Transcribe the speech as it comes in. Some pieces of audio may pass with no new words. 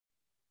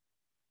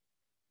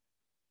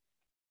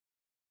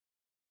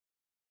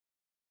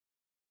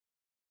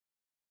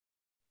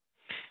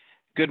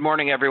Good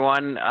morning,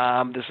 everyone.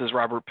 This is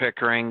Robert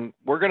Pickering.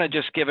 We're going to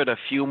just give it a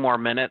few more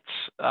minutes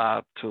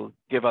to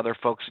give other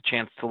folks a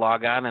chance to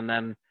log on, and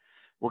then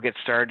we'll get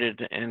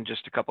started in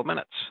just a couple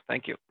minutes.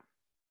 Thank you.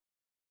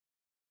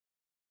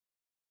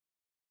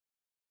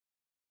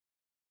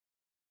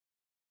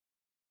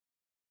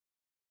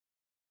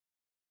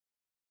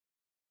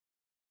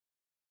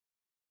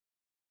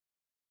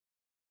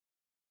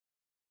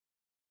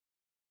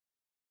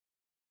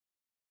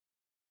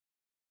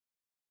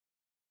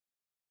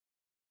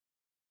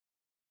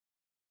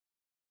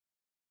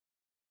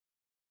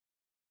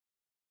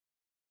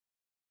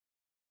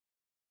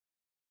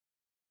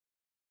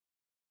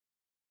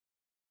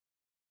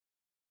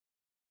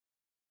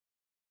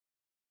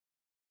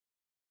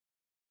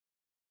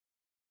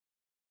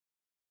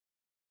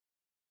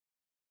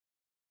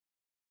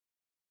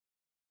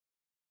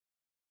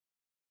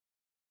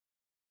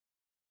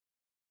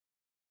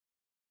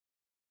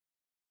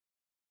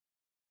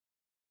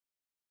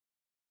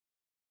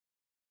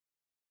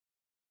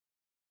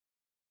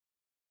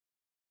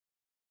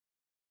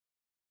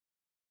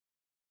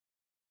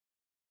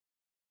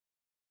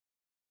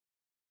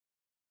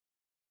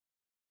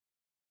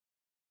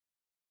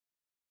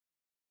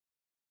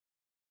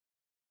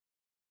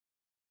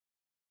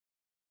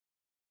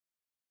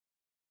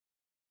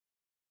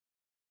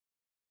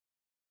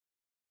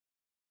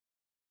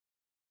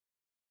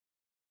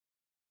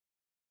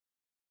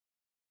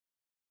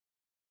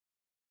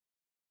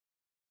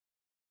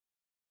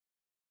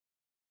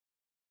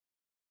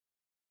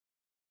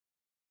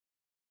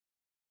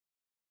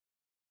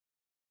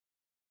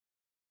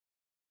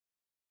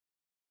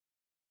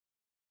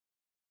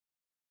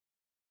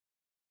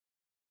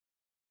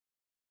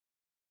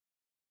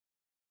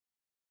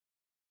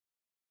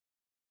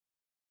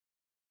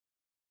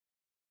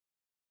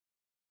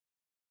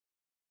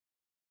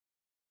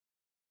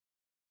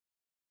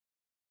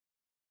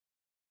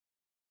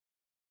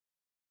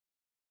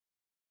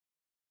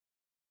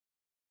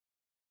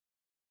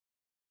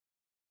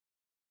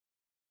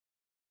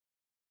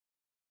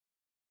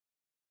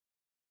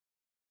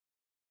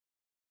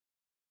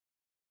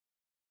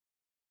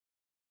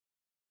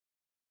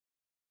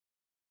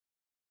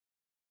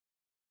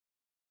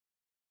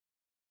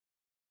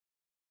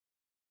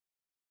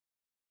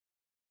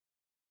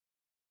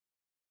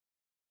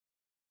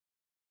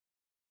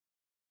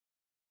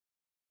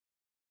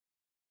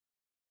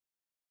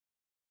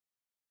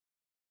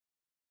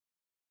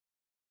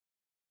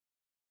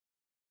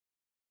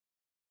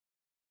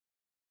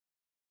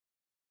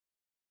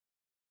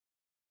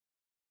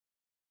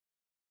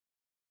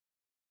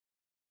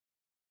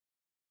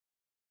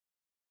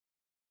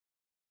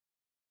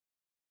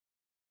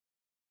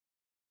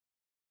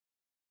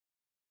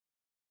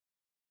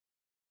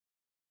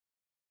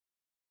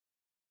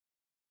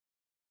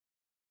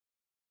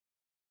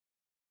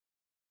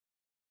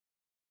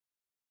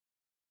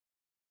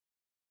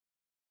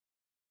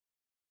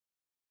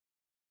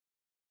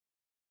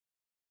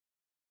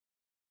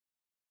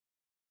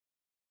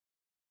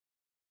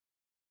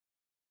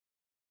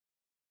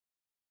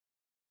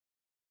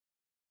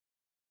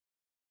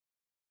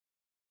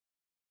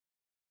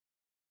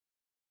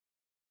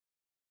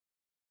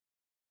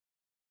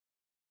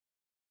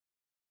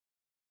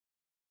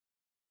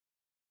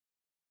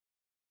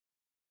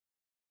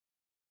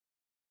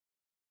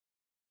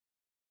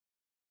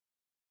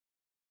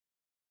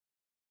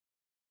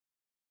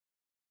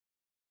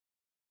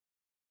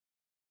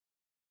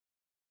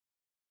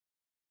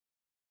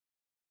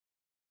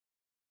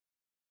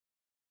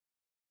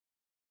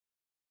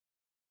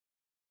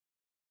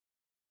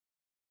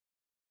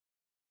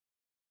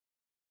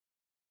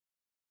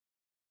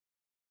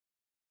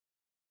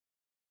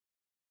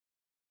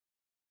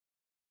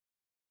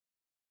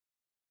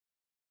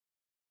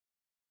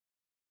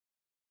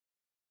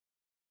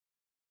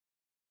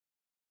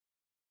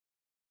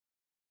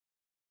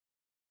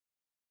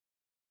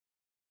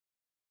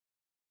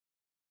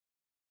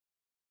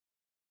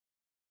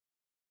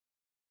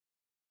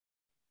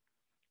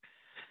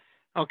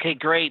 Okay,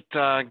 great.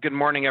 Good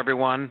morning,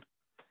 everyone.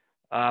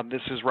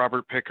 This is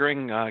Robert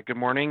Pickering. Good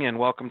morning and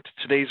welcome to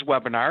today's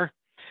webinar.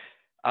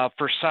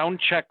 For sound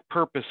check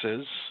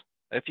purposes,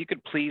 if you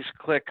could please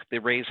click the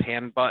raise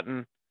hand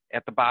button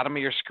at the bottom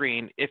of your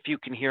screen if you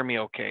can hear me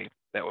okay,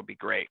 that would be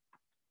great.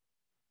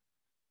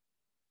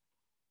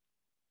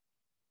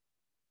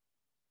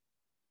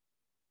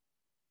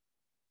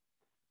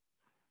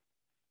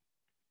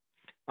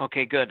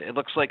 Okay, good. It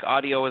looks like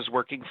audio is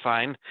working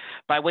fine.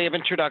 By way of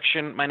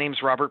introduction, my name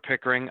is Robert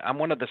Pickering. I'm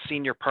one of the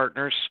senior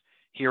partners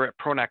here at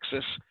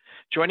ProNexus.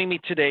 Joining me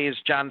today is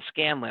John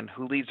Scanlon,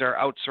 who leads our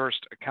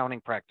outsourced accounting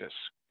practice.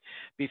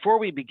 Before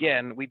we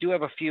begin, we do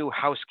have a few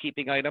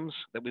housekeeping items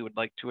that we would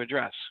like to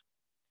address.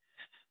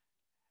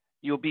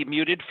 You'll be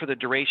muted for the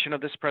duration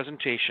of this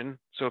presentation,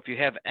 so if you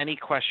have any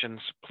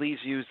questions, please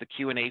use the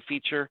Q&A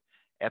feature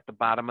at the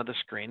bottom of the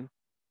screen.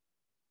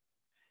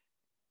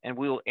 And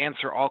we will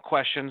answer all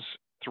questions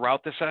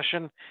throughout the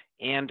session,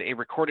 and a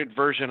recorded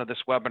version of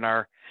this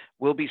webinar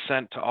will be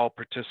sent to all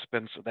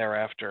participants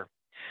thereafter.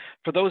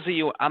 For those of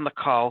you on the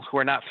call who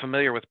are not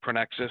familiar with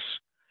Pronexus,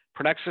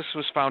 Pronexus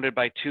was founded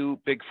by two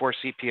Big Four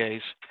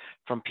CPAs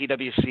from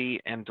PwC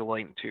and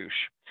Deloitte & Touche.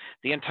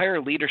 The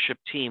entire leadership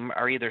team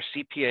are either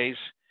CPAs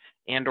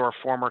and or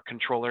former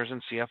controllers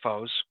and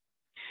CFOs.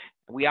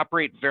 We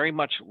operate very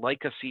much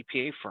like a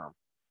CPA firm.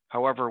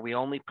 However, we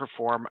only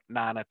perform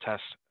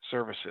non-attest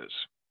services.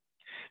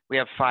 We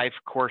have 5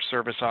 core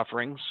service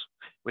offerings,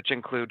 which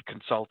include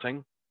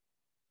consulting,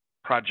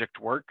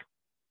 project work,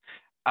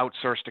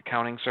 outsourced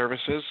accounting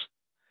services,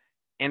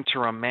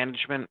 interim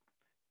management,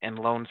 and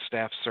loan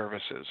staff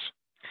services.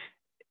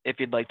 If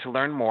you'd like to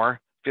learn more,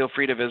 feel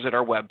free to visit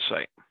our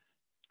website.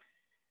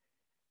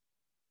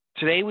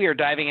 Today, we are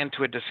diving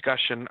into a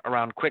discussion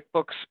around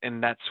QuickBooks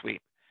and NetSuite.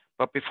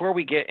 But before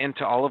we get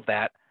into all of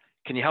that,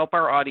 can you help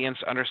our audience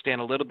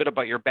understand a little bit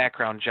about your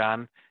background,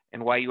 John,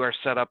 and why you are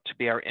set up to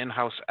be our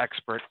in-house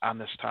expert on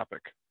this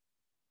topic?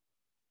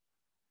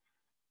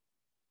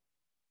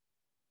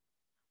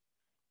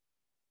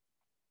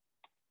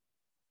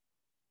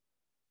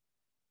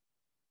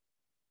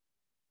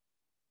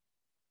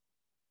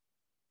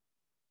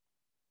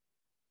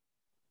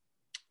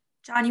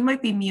 John, you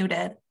might be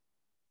muted.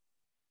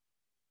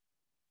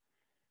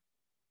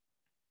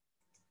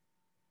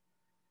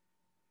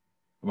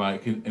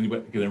 Can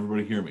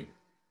everybody hear me?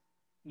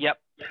 Yep.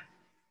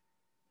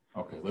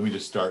 Okay, let me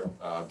just start.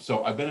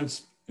 So I've been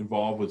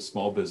involved with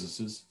small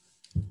businesses,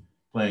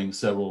 playing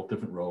several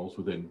different roles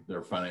within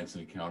their finance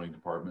and accounting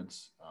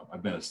departments.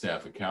 I've been a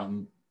staff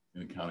accountant,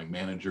 an accounting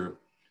manager,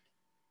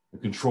 a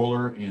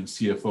controller, and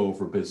CFO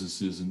for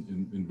businesses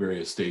in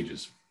various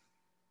stages.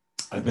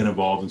 I've been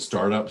involved in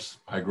startups,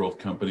 high growth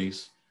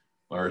companies,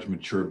 large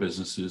mature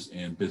businesses,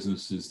 and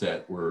businesses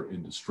that were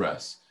in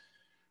distress.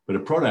 But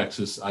at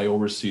Pronexus, I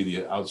oversee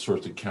the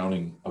outsourced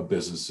accounting of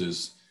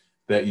businesses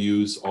that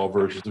use all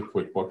versions of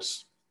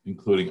QuickBooks,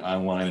 including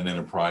online and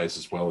enterprise,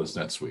 as well as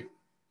NetSuite.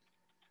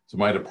 So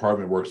my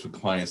department works with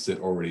clients that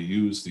already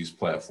use these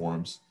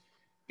platforms,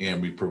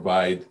 and we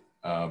provide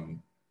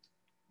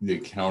the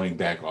accounting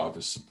back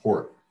office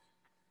support.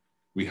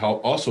 We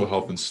also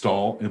help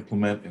install,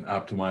 implement, and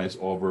optimize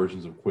all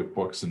versions of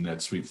QuickBooks and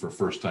NetSuite for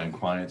first-time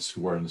clients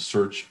who are in the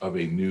search of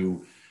a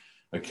new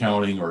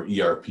accounting or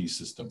ERP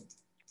system.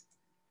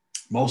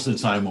 Most of the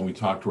time when we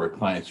talk to our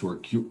clients who are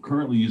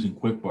currently using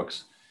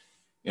QuickBooks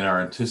and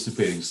are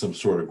anticipating some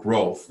sort of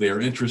growth, they are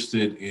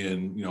interested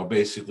in,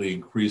 basically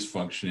increased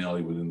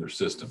functionality within their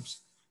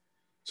systems.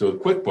 So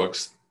with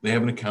QuickBooks, they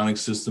have an accounting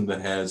system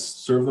that has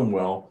served them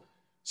well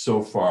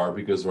so far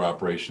because their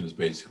operation is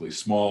basically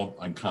small,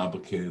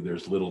 uncomplicated.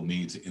 There's little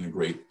need to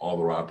integrate all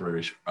their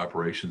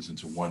operations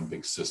into one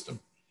big system.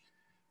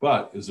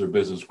 But as their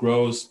business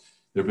grows,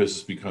 their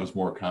business becomes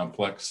more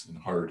complex and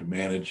harder to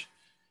manage,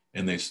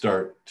 and they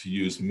start to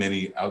use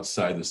many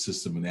outside the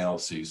system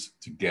analyses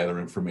to gather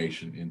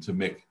information and to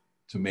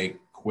make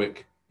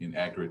quick and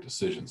accurate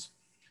decisions.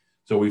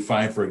 So we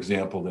find, for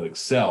example, that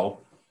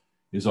Excel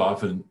is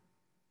often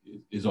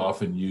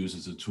used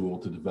as a tool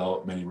to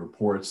develop many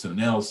reports and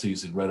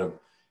analyses,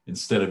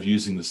 instead of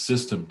using the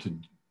system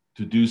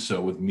to do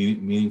so with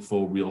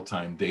meaningful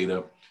real-time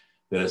data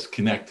that is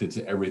connected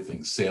to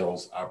everything: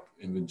 sales,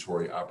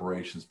 inventory,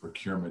 operations,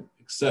 procurement,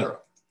 etc.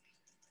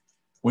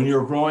 When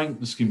you're growing,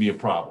 this can be a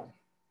problem.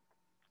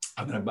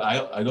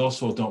 I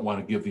also don't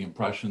want to give the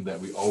impression that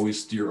we always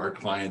steer our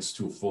clients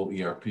to a full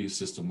ERP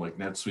system like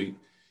NetSuite.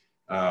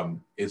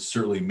 It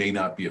certainly may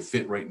not be a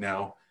fit right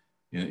now.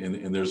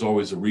 And there's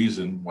always a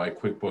reason why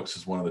QuickBooks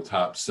is one of the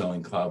top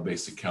selling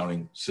cloud-based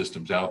accounting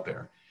systems out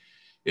there.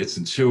 It's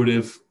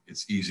intuitive,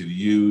 it's easy to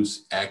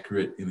use,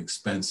 accurate,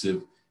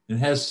 inexpensive. It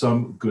has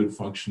some good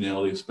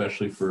functionality,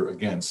 especially for,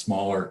 again,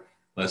 smaller,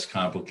 less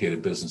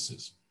complicated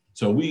businesses.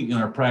 So in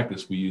our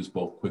practice, we use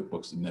both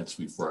QuickBooks and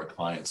NetSuite for our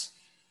clients,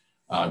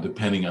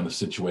 depending on the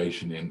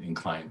situation and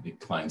the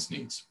client's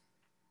needs.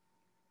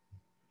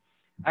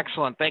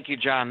 Excellent. Thank you,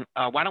 John.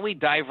 Why don't we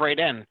dive right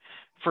in?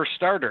 For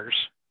starters,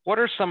 what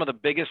are some of the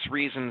biggest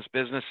reasons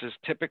businesses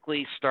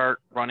typically start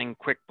running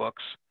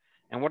QuickBooks,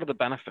 and what are the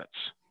benefits?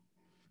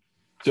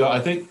 So I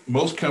think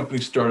most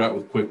companies start out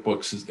with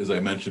QuickBooks, as I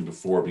mentioned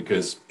before,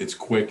 because it's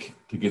quick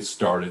to get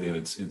started and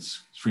it's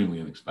extremely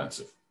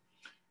inexpensive.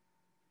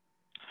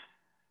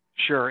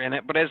 Sure,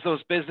 but as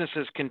those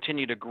businesses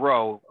continue to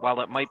grow, while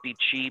it might be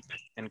cheap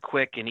and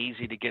quick and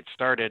easy to get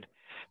started,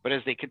 but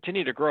as they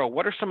continue to grow,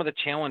 what are some of the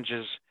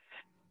challenges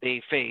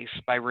they face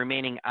by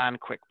remaining on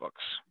QuickBooks?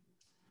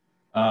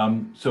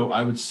 So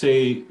I would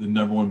say the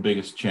number one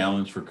biggest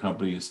challenge for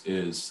companies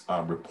is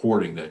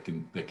reporting that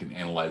can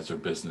analyze their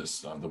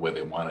business the way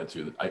they want it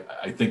to.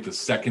 I think the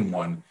second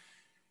one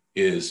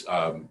is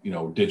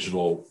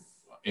digital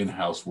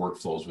in-house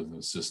workflows within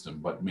the system,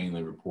 but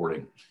mainly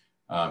reporting.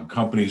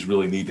 Companies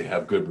really need to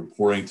have good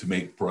reporting to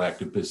make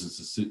proactive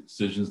business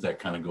decisions. That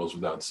kind of goes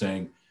without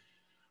saying.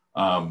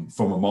 From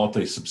a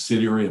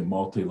multi-subsidiary and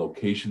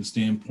multi-location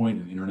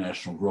standpoint and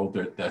international growth,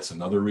 that's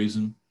another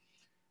reason.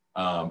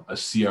 A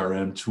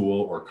CRM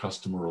tool or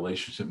customer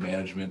relationship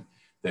management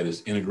that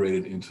is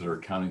integrated into their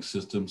accounting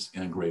systems,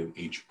 integrated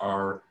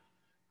HR,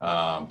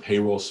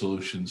 Payroll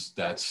solutions,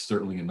 that's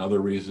certainly another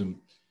reason.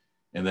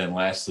 And then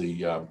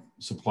lastly,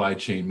 supply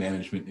chain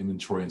management,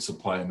 inventory and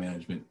supply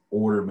management,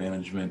 order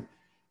management.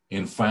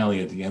 And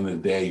finally, at the end of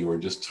the day, you are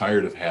just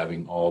tired of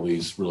having all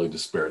these really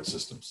disparate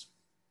systems.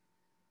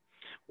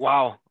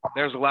 Wow,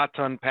 there's a lot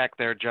to unpack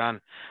there, John.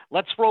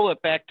 Let's roll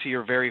it back to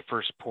your very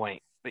first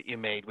point that you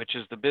made, which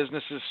is the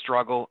business's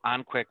struggle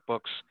on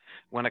QuickBooks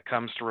when it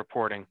comes to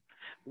reporting.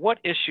 What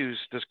issues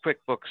does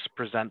QuickBooks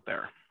present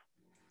there?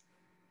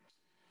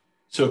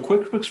 So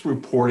QuickBooks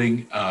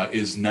reporting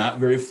is not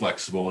very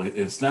flexible.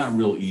 It's not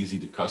real easy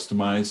to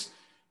customize.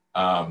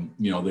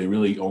 They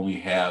really only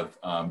have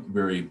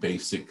very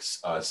basic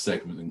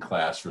segment and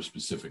class for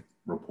specific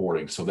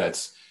reporting. So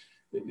that's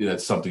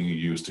something you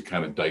use to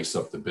kind of dice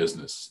up the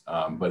business.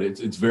 But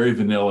it's very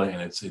vanilla,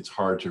 and it's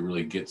hard to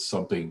really get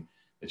something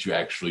that you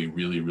actually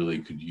really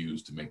could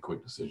use to make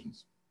quick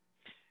decisions.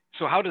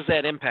 So how does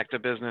that impact a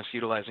business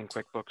utilizing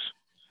QuickBooks?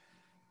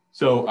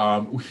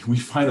 So we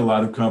find a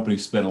lot of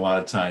companies spend a lot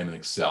of time in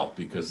Excel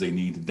because they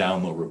need to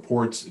download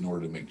reports in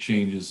order to make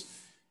changes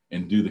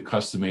and do the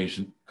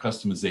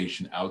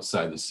customization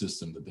outside the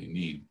system that they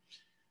need.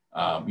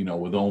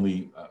 With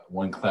only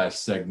one class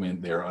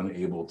segment, they're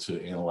unable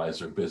to analyze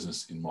their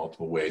business in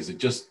multiple ways.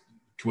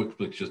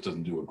 QuickBooks just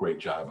doesn't do a great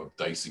job of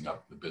dicing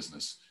up the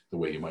business the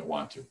way you might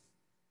want to.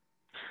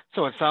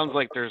 So it sounds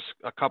like there's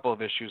a couple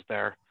of issues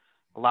there.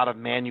 A lot of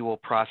manual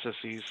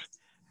processes,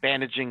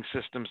 bandaging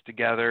systems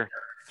together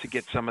to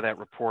get some of that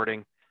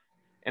reporting.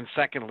 And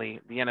secondly,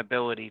 the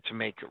inability to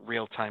make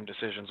real-time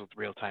decisions with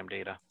real-time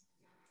data.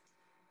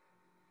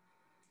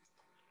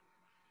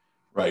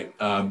 Right.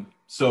 And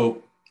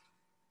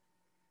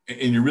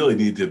you really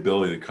need the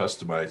ability to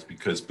customize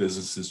because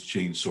businesses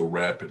change so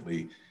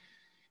rapidly.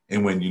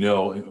 And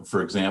when,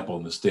 for example,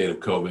 in the state of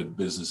COVID,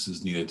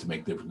 businesses needed to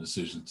make different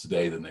decisions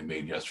today than they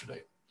made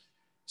yesterday.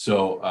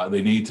 So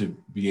they need to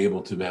be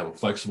able to have a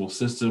flexible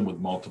system with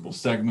multiple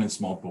segments,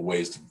 multiple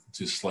ways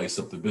to slice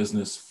up the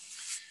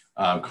business,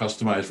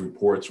 customize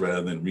reports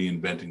rather than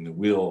reinventing the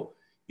wheel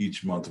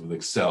each month with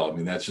Excel. I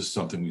mean, that's just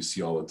something we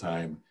see all the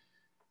time.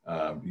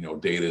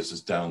 Data is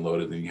just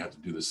downloaded, then you have to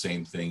do the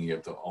same thing. You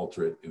have to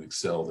alter it in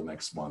Excel the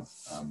next month.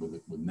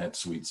 With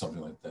NetSuite,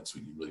 something like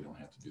NetSuite, you really don't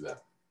have to do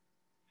that.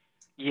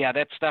 Yeah,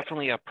 that's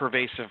definitely a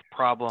pervasive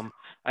problem.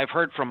 I've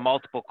heard from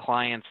multiple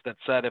clients that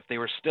said if they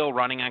were still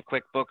running on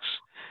QuickBooks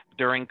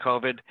during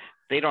COVID,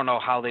 they don't know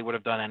how they would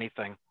have done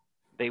anything.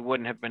 They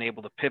wouldn't have been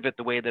able to pivot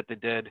the way that they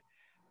did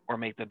or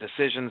make the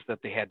decisions that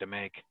they had to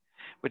make,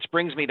 which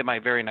brings me to my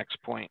very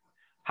next point.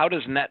 How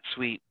does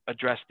NetSuite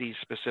address these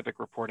specific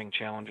reporting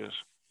challenges?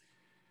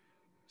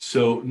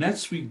 So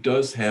NetSuite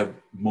does have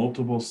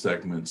multiple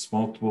segments,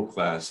 multiple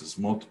classes,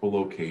 multiple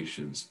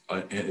locations,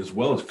 as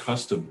well as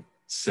custom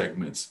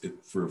segments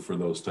for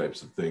those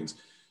types of things.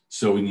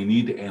 So when you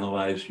need to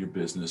analyze your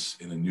business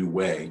in a new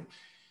way,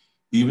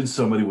 even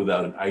somebody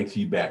without an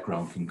IT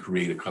background can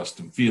create a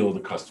custom field,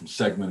 a custom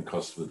segment, a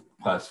custom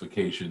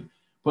classification,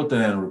 put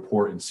that in a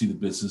report and see the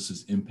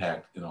business's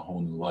impact in a whole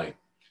new light.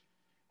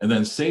 And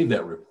then save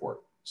that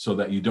report so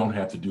that you don't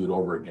have to do it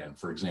over again.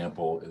 For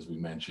example, as we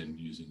mentioned,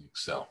 using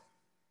Excel.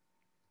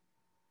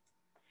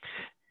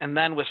 And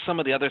then with some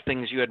of the other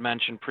things you had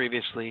mentioned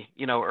previously,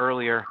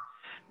 earlier,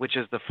 which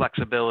is the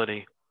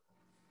flexibility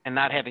and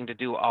not having to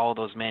do all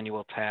those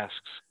manual tasks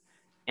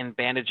and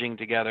bandaging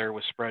together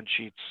with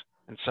spreadsheets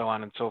and so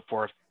on and so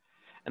forth.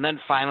 And then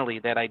finally,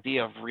 that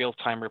idea of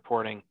real-time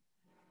reporting.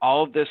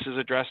 All of this is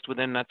addressed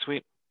within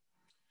NetSuite?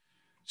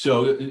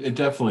 So it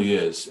definitely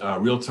is.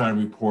 Real-time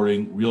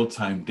reporting,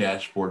 real-time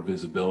dashboard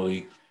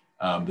visibility,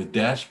 the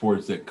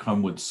dashboards that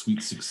come with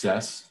Suite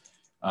Success.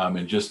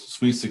 And just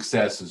Suite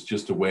Success is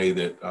just a way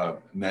that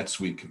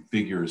NetSuite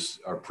configures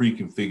or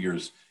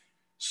pre-configures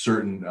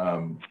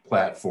certain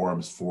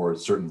platforms for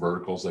certain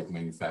verticals like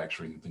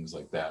manufacturing and things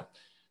like that.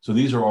 So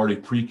these are already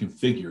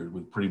pre-configured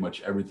with pretty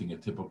much everything a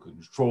typical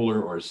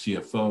controller or a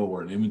CFO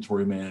or an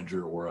inventory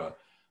manager or a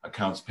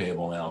accounts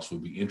payable analyst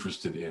would be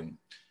interested in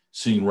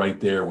seeing right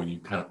there when you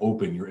kind of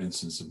open your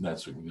instance of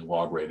NetSuite, when you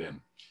log right in.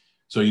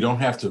 So you don't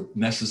have to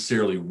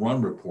necessarily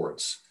run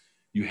reports.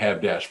 You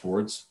have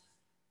dashboards,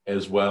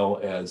 as well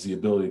as the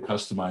ability to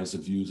customize the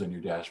views on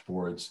your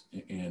dashboards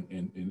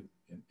and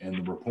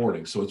the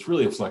reporting. So it's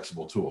really a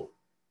flexible tool.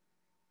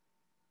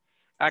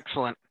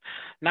 Excellent.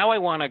 Now I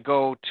want to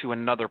go to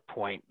another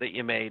point that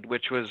you made,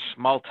 which was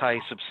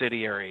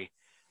multi-subsidiary,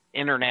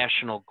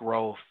 international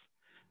growth,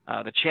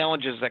 the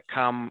challenges that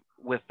come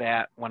with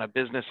that when a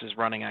business is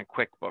running on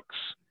QuickBooks.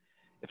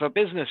 If a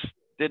business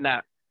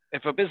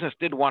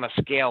did want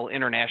to scale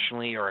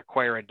internationally or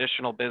acquire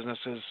additional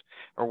businesses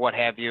or what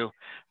have you,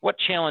 what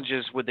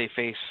challenges would they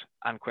face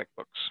on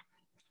QuickBooks?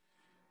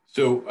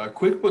 So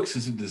QuickBooks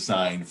isn't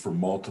designed for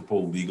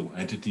multiple legal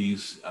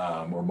entities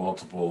or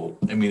multiple,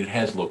 it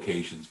has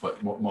locations,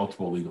 but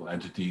multiple legal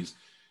entities.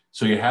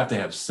 So you have to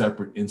have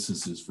separate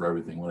instances for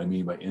everything. What I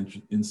mean by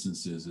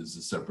instances is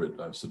a separate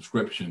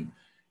subscription,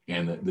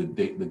 and the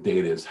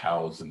data is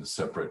housed in a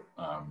separate,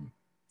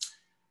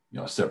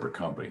 separate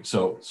company.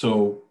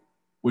 So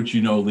which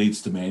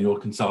leads to manual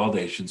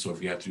consolidation. So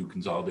if you have to do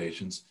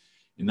consolidations,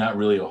 and not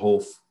really a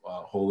whole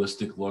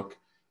holistic look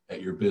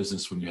at your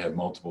business when you have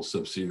multiple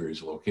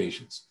subsidiaries or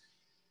locations.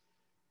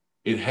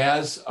 It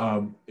has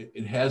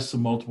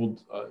some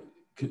multiple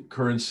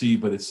currency,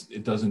 but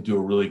it doesn't do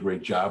a really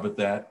great job at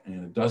that,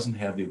 and it doesn't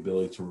have the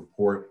ability to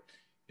report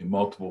in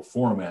multiple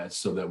formats,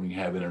 so that when you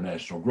have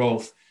international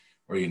growth,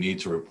 or you need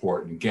to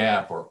report in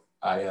GAAP or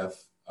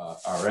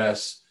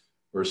IFRS,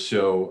 or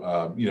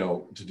so,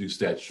 to do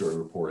statutory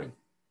reporting.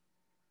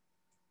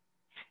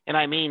 And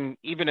I mean,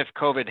 even if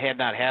COVID had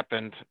not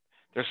happened,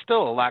 there's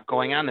still a lot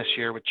going on this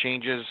year with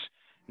changes,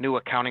 new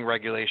accounting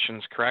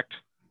regulations, correct?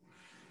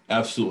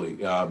 Absolutely.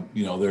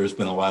 There's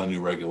been a lot of new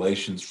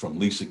regulations, from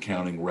lease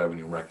accounting,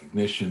 revenue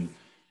recognition,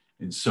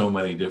 and so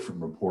many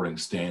different reporting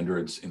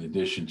standards, in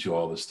addition to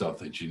all the stuff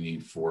that you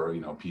need for,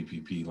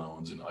 PPP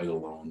loans and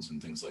EIDL loans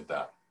and things like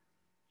that.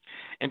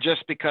 And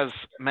just because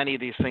many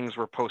of these things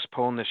were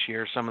postponed this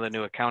year, some of the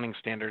new accounting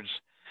standards,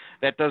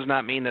 that does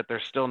not mean that they're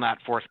still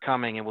not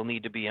forthcoming and will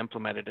need to be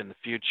implemented in the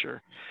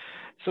future.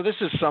 So this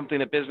is something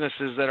that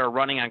businesses that are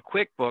running on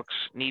QuickBooks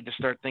need to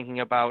start thinking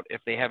about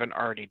if they haven't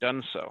already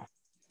done so.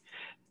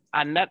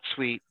 On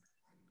NetSuite,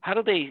 how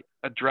do they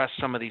address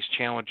some of these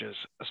challenges,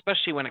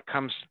 especially when it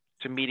comes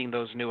to meeting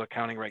those new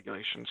accounting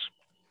regulations?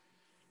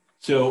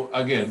 So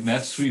again,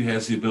 NetSuite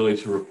has the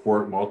ability to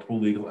report multiple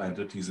legal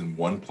entities in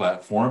one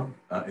platform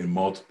in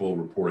multiple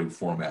reporting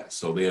formats.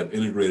 So they have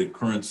integrated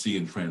currency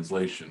and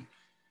translation,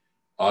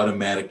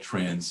 automatic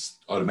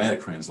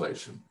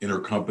translation,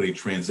 intercompany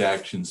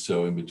transactions,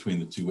 so in between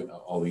the two,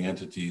 all the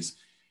entities.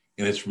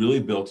 And it's really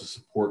built to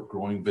support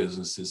growing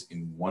businesses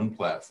in one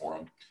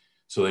platform,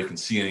 so they can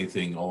see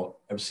everything all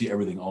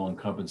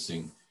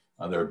encompassing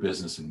their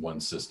business in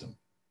one system.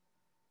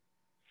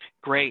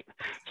 Great.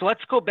 So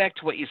let's go back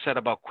to what you said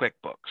about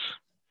QuickBooks.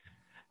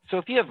 So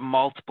if you have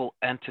multiple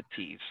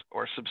entities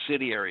or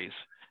subsidiaries,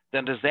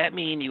 then does that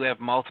mean you have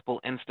multiple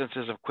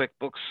instances of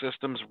QuickBooks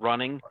systems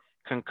running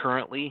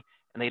concurrently,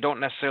 and they don't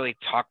necessarily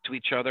talk to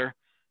each other,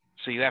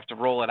 so you have to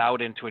roll it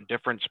out into a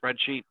different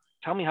spreadsheet?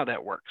 Tell me how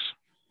that works.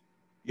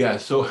 Yeah,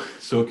 so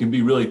it can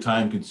be really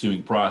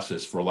time-consuming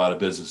process for a lot of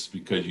businesses,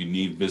 because you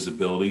need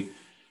visibility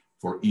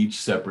for each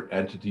separate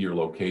entity or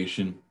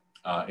location.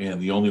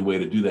 And the only way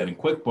to do that in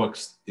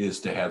QuickBooks is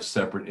to have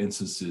separate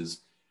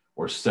instances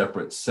or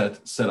separate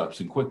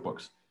setups in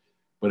QuickBooks.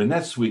 But in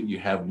NetSuite, you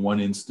have one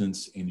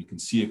instance, and you can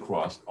see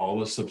across all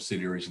the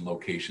subsidiaries and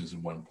locations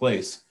in one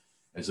place,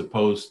 as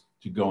opposed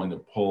to going to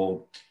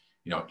pull,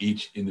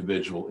 each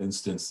individual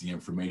instance, the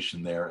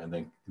information there, and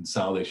then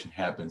consolidation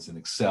happens in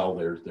Excel.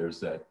 There's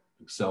that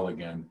Excel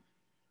again,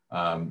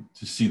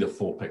 to see the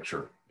full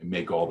picture and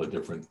make all the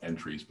different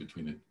entries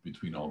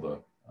between all the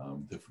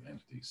different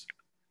entities.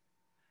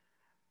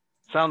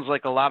 Sounds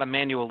like a lot of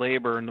manual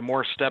labor, and the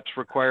more steps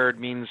required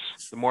means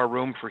the more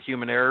room for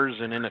human errors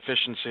and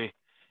inefficiency.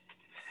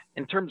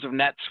 In terms of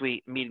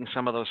NetSuite meeting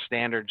some of those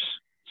standards,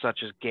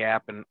 such as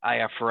GAAP and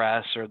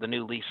IFRS, or the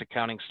new lease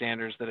accounting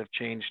standards that have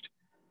changed,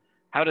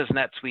 how does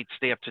NetSuite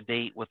stay up to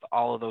date with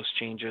all of those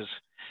changes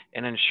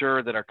and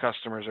ensure that our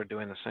customers are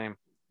doing the same?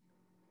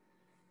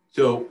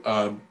 So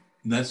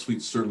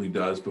NetSuite certainly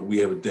does, but we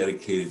have a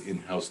dedicated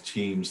in-house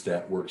teams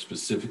that work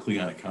specifically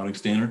on accounting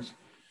standards.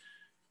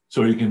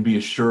 So you can be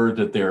assured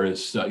that there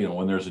is,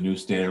 when there's a new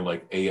standard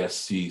like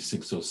ASC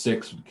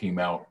 606 came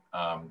out,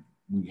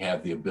 we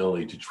have the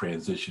ability to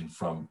transition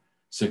from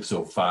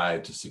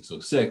 605 to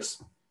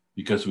 606,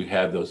 because we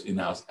have those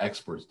in-house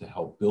experts to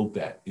help build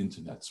that into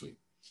NetSuite.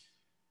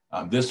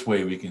 This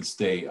way we can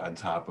stay on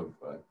top of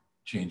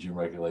changing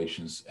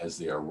regulations as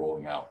they are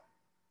rolling out.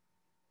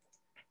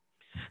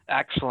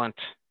 Excellent.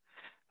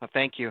 Well,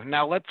 thank you.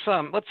 Now let's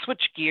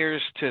switch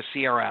gears to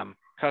CRM,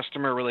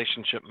 customer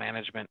relationship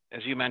management.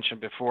 As you mentioned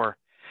before,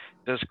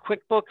 does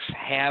QuickBooks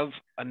have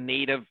a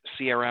native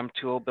CRM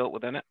tool built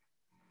within it?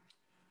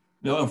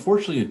 No,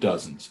 unfortunately it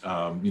doesn't.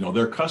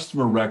 Their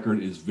customer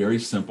record is very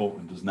simple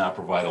and does not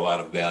provide a lot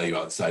of value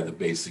outside the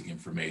basic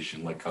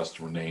information like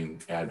customer name,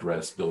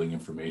 address, billing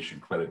information,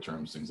 credit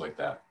terms, things like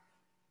that.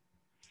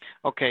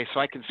 Okay, so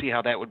I can see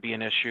how that would be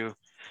an issue,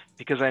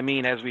 because I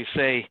mean, as we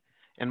say,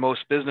 and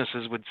most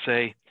businesses would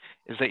say,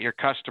 is that your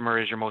customer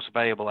is your most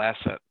valuable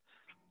asset.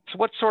 So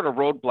what sort of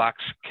roadblocks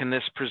can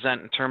this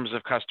present in terms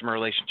of customer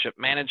relationship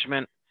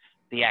management,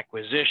 the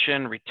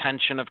acquisition,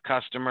 retention of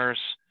customers,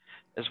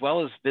 as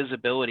well as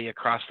visibility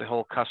across the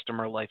whole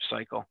customer life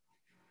cycle?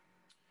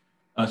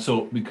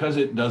 So because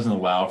it doesn't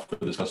allow for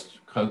this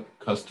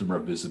customer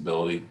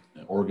visibility,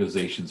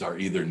 organizations are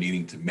either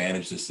needing to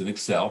manage this in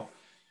Excel,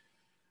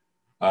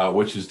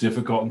 which is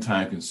difficult and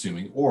time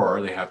consuming,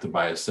 or they have to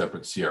buy a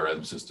separate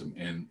CRM system,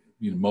 and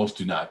most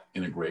do not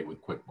integrate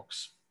with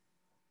QuickBooks.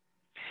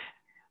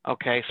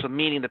 Okay, so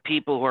meaning the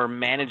people who are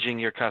managing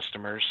your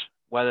customers,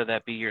 whether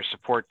that be your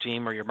support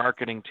team or your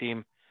marketing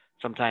team,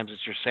 sometimes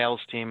it's your sales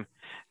team,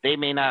 they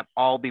may not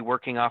all be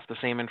working off the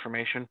same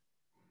information?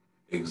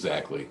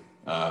 Exactly.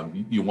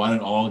 You want an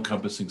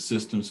all-encompassing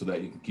system so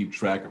that you can keep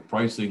track of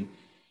pricing.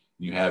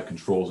 You have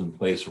controls in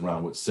place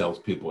around what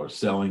salespeople are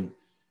selling,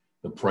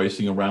 the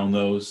pricing around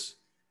those,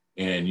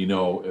 And you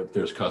know, if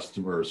there's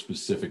customer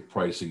specific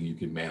pricing, you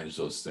can manage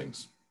those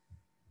things.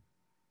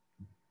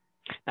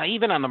 Now,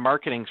 even on the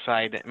marketing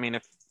side, I mean,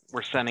 if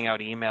we're sending out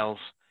emails,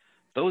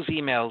 those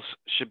emails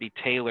should be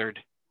tailored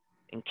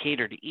and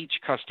cater to each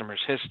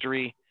customer's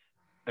history,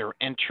 their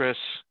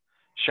interests,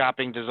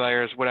 shopping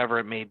desires, whatever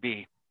it may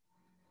be.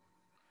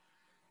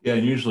 Yeah,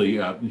 and usually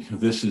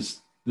this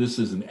is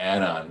an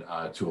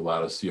add-on to a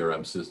lot of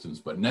CRM systems,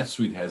 but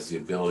NetSuite has the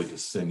ability to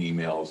send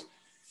emails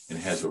and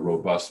has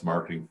robust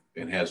marketing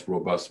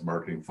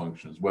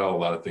function as well. A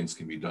lot of things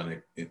can be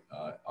done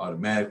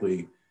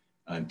automatically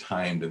and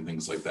timed and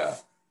things like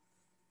that.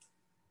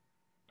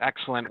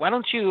 Excellent. Why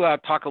don't you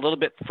talk a little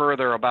bit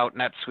further about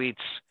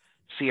NetSuite's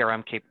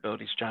CRM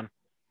capabilities, John?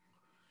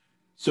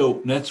 So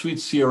NetSuite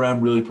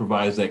CRM really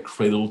provides that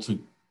cradle to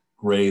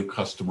grave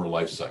customer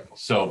lifecycle.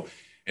 So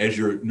as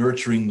you're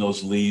nurturing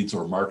those leads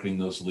or marketing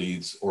those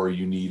leads, or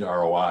you need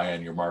ROI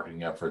on your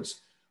marketing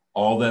efforts,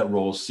 all that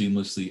rolls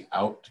seamlessly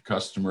out to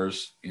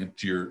customers and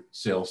to your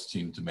sales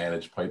team to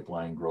manage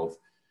pipeline growth,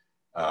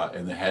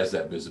 and it has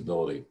that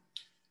visibility.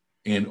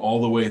 And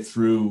all the way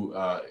through,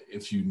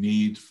 if you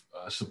need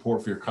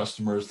support for your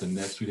customers, then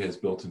NetSuite has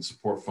built-in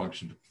support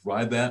function to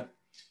provide that.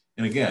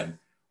 And again,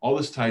 all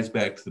this ties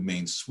back to the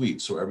main suite.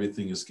 So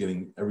everything is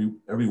getting,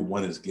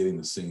 everyone is getting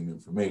the same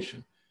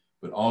information,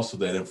 but also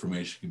that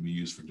information can be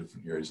used for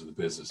different areas of the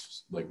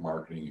business, like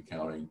marketing,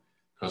 accounting,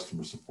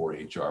 customer support,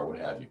 HR, what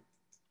have you.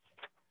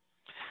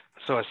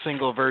 So a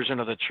single version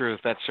of the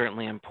truth, that's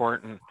certainly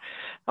important.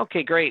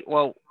 Okay, great.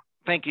 Well,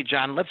 thank you,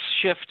 John. Let's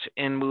shift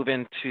and move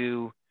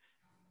into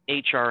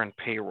HR and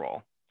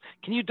payroll.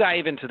 Can you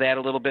dive into that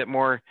a little bit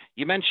more?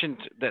 You mentioned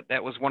that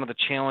that was one of the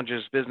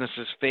challenges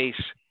businesses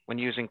face when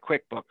using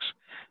QuickBooks.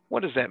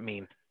 What does that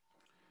mean?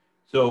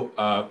 So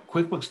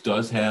QuickBooks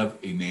does have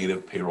a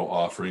native payroll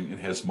offering. It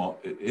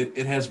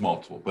has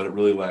multiple, but it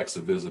really lacks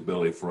the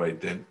visibility for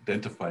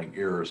identifying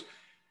errors,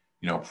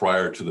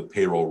 prior to the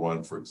payroll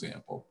run, for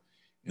example.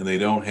 And they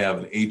don't have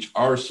an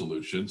HR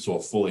solution, so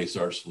a full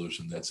HR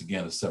solution. That's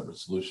again a separate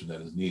solution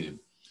that is needed,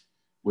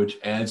 which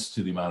adds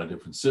to the amount of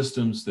different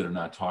systems that are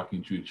not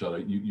talking to each other.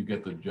 You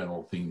get the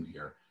general theme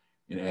here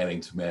in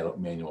adding to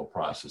manual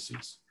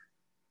processes.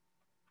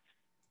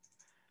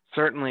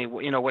 Certainly,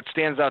 what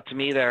stands out to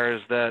me there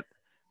is that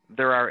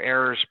there are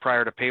errors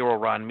prior to payroll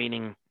run,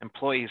 meaning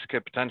employees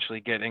could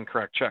potentially get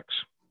incorrect checks.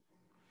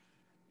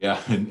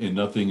 Yeah, and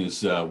nothing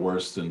is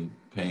worse than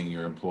paying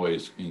your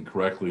employees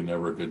incorrectly.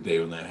 Never a good day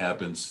when that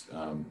happens.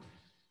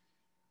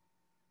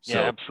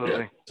 Yeah,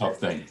 absolutely. Yeah, tough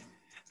thing.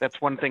 That's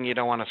one thing you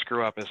don't want to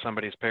screw up is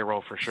somebody's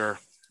payroll for sure.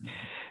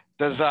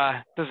 Does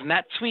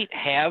NetSuite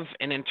have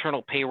an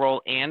internal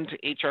payroll and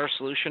HR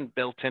solution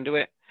built into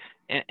it?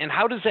 And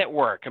how does that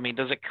work? I mean,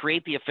 does it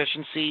create the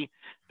efficiency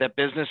that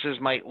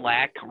businesses might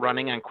lack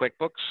running on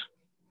QuickBooks?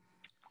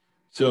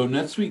 So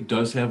NetSuite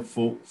does have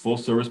full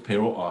service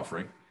payroll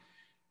offering.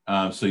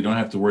 So you don't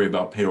have to worry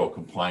about payroll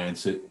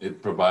compliance.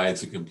 It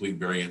provides a complete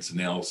variance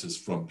analysis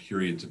from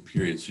period to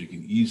period, so you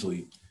can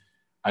easily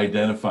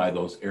identify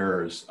those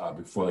errors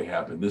before they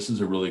happen. This is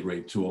a really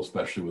great tool,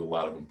 especially with a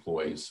lot of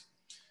employees.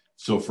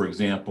 So for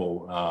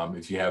example,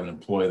 if you have an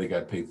employee that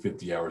got paid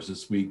 50 hours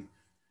this week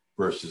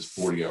versus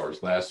 40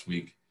 hours last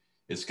week,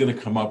 it's going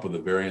to come up with a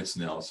variance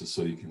analysis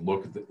so you can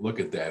look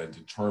at that and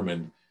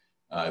determine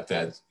if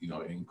that's,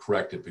 and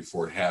correct it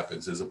before it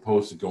happens, as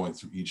opposed to going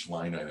through each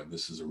line item.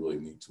 This is a really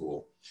neat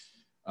tool.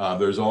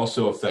 There's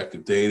also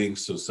effective dating.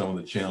 So some of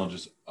the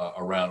challenges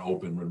around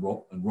open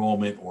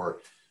enrollment or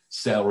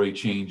salary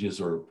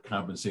changes or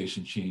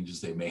compensation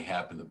changes, they may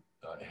happen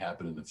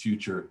in the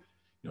future.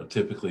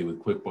 Typically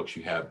with QuickBooks,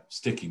 you have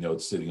sticky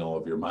notes sitting all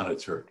over your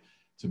monitor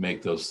to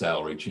make those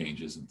salary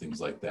changes and things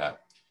like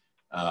that.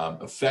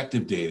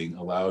 Effective dating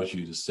allows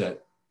you to set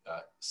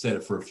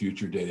it for a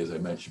future date, as I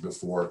mentioned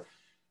before,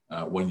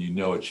 when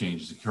a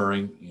change is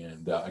occurring,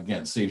 and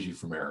again, saves you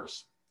from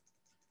errors.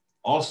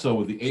 Also,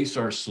 with the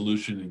HR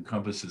solution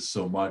encompasses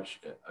so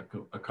much,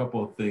 a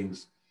couple of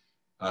things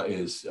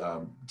is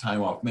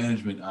time off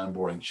management,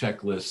 onboarding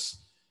checklists,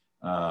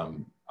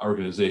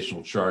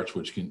 organizational charts,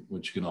 which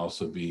can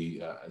also be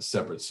a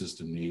separate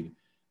system need.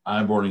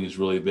 Onboarding is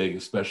really big,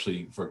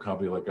 especially for a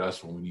company like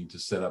us when we need to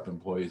set up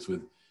employees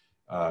with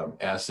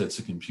assets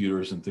and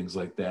computers and things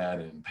like that,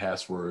 and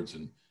passwords,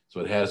 and so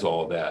it has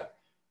all of that.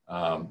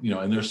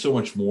 And there's so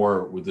much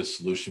more with this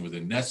solution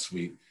within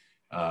NetSuite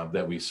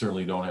that we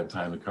certainly don't have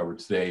time to cover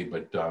today,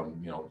 but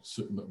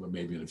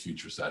maybe in a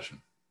future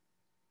session.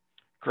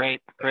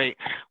 Great.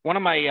 One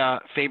of my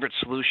favorite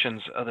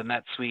solutions of the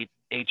NetSuite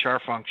HR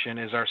function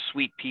is our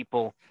Suite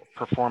People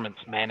Performance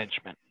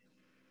Management.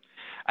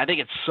 I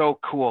think it's so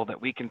cool that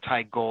we can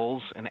tie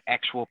goals and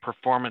actual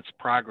performance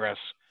progress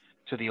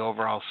to the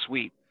overall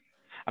suite.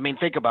 I mean,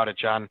 think about it,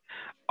 John.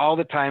 All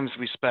the times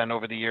we spent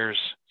over the years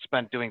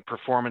spent doing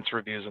performance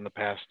reviews in the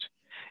past,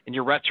 and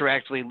you're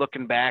retroactively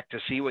looking back to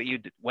see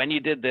when you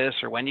did this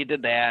or when you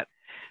did that.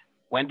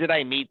 When did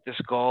I meet this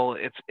goal?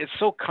 It's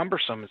so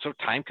cumbersome. It's so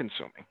time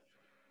consuming.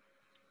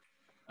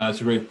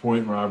 That's a great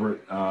point,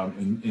 Robert.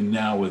 And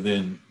now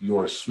within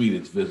your suite,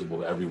 it's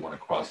visible to everyone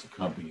across the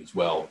company as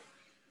well.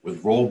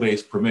 With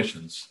role-based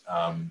permissions,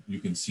 you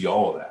can see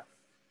all of that.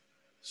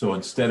 So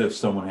instead of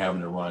someone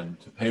having to run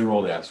to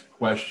payroll to ask a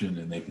question,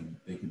 and they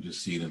can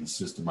just see it in the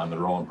system on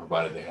their own,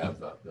 provided they have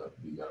the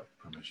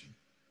permission.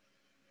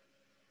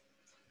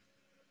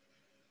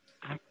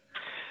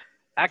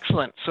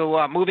 Excellent.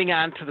 So moving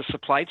on to the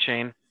supply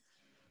chain,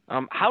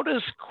 how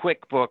does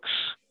QuickBooks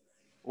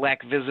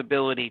lack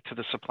visibility to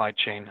the supply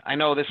chain? I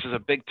know this is a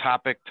big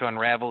topic to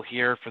unravel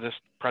here for this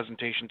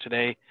presentation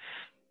today,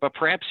 but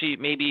perhaps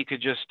maybe you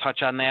could just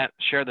touch on that,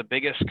 share the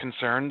biggest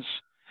concerns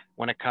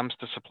when it comes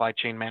to supply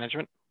chain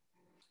management.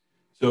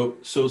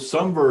 So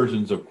some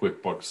versions of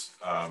QuickBooks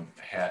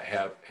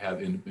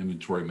have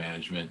inventory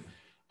management,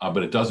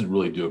 but it doesn't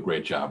really do a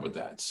great job with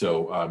that.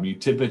 So you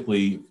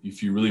typically,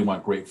 if you really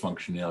want great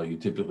functionality, you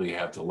typically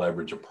have to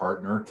leverage a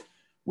partner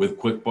with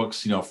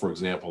QuickBooks, for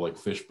example, like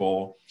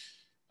Fishbowl,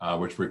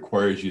 which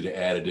requires you to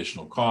add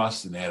additional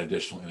costs and add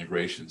additional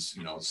integrations.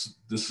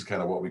 This is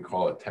kind of what we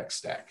call a tech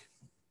stack.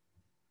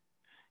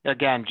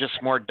 Again, just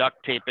more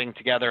duct taping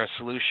together a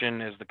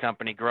solution as the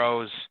company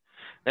grows.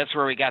 That's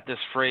where we got this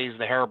phrase,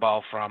 the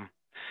hairball, from.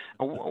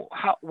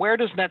 Where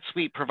does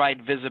NetSuite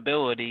provide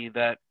visibility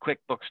that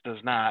QuickBooks does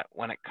not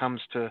when it comes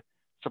to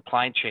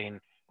supply chain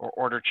or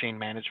order chain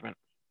management?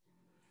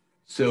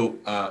 So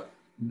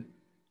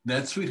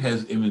NetSuite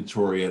has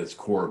inventory at its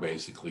core,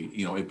 basically.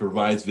 It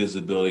provides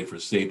visibility for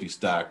safety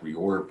stock,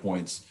 reorder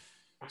points,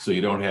 so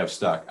you don't have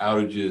stock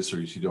outages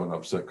or you don't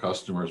upset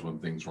customers when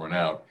things run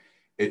out.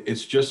 It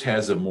just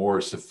has a more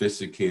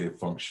sophisticated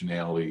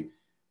functionality.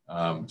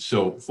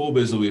 So full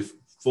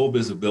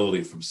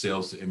visibility from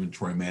sales to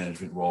inventory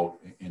management, role,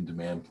 and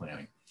demand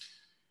planning,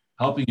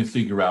 helping you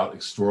figure out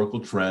historical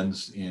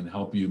trends and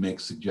help you make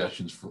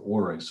suggestions for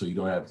ordering, so you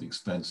don't have the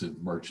expensive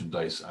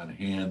merchandise on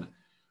hand,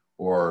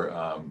 or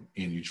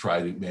and you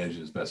try to manage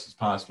it as best as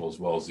possible, as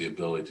well as the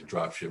ability to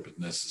drop ship if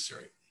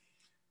necessary.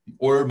 The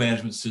order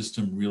management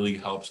system really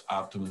helps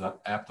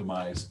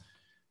optimize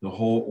the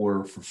whole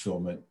order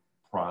fulfillment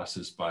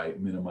process by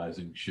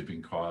minimizing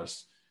shipping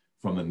costs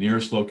from the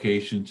nearest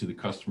location to the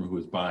customer who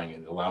is buying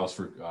it. It allows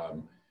for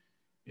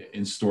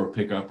in-store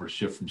pickup or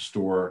ship from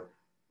store,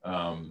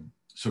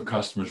 so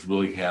customers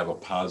really have a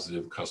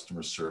positive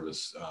customer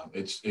service.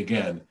 It's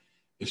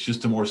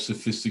just a more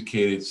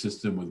sophisticated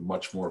system with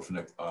much more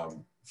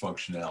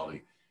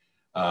functionality.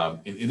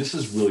 And this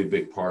is really a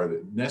big part of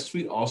it.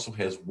 NetSuite also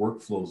has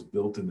workflows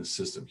built in the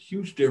system.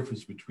 Huge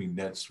difference between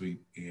NetSuite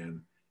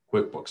and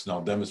QuickBooks, and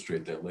I'll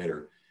demonstrate that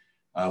later,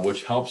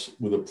 which helps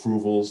with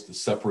approvals, the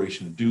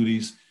separation of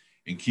duties,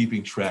 and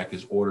keeping track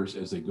as orders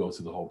as they go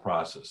through the whole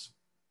process.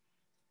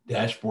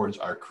 Dashboards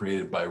are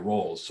created by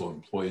roles, so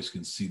employees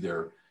can see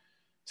their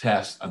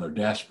tasks on their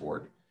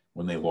dashboard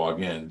when they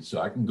log in. So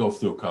I can go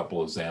through a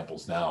couple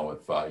examples now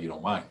if you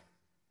don't mind.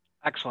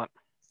 Excellent.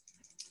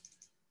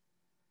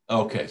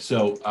 Okay,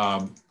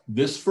 so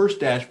this first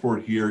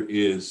dashboard here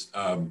is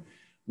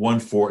one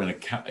for an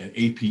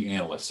AP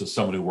analyst, so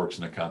someone who works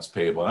in accounts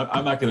payable.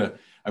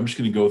 I'm just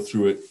gonna go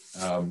through it,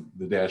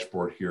 the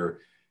dashboard here.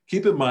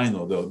 Keep in mind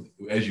though,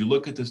 as you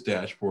look at this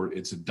dashboard,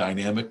 it's a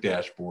dynamic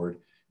dashboard,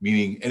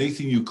 meaning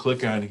anything you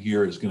click on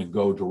here is going to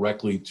go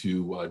directly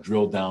to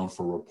drill down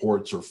for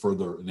reports or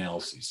further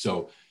analyses.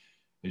 So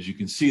as you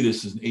can see,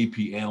 this is an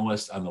AP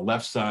analyst. On the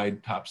left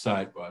side,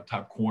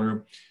 top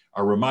corner,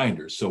 are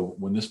reminders. So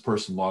when this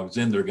person logs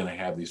in, they're going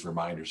to have these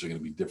reminders. They're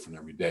going to be different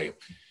every day.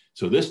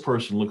 So this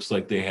person looks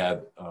like they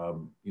have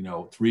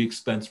 3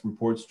 expense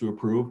reports to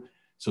approve.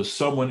 So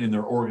someone in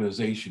their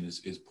organization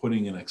is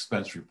putting an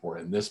expense report,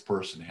 and this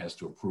person has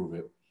to approve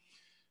it.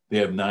 They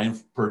have 9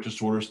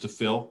 purchase orders to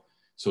fill.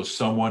 So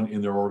someone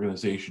in their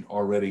organization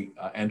already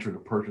entered a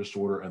purchase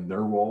order in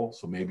their role.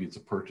 So maybe it's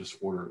a purchase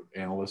order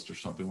analyst or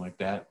something like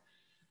that,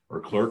 or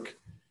clerk.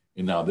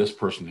 And now this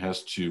person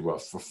has to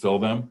fulfill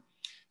them.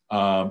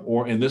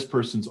 And this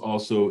person's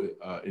also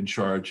in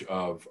charge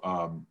of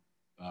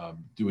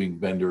doing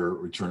vendor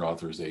return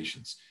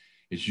authorizations.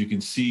 As you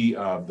can see,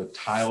 the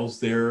tiles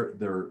there,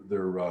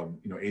 they're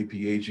AP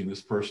aging.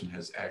 This person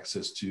has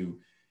access to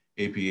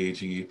AP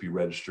aging, AP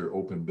register,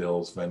 open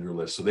bills, vendor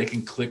list. So they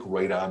can click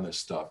right on this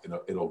stuff and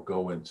it'll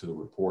go into the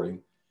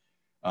reporting.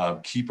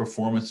 Key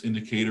performance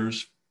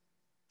indicators,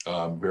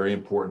 very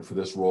important for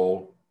this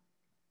role,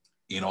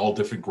 in all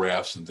different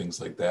graphs and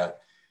things like that.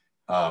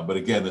 But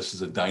again, this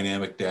is a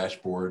dynamic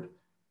dashboard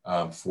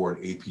for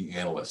an AP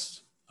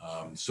analyst.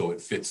 So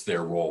it fits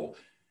their role.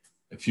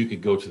 If you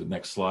could go to the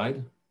next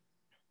slide.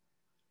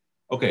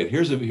 Okay,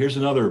 here's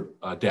another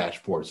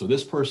dashboard. So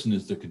this person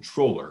is the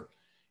controller.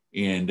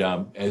 And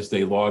as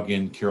they log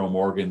in, Carol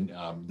Morgan,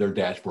 their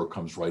dashboard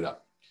comes right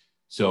up.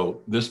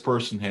 So this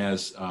person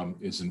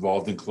is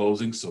involved in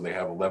closing. So they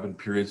have 11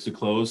 periods to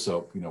close.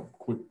 So,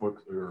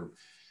 QuickBooks or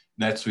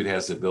NetSuite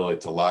has the ability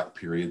to lock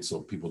periods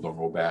so people don't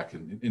go back.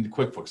 And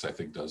QuickBooks, I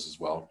think, does as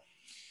well.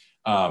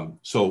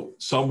 So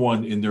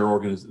someone in their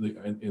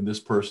organization, in this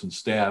person's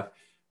staff,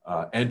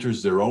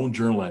 enters their own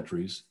journal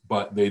entries,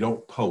 but they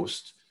don't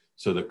post.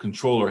 So the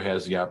controller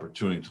has the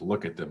opportunity to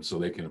look at them so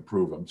they can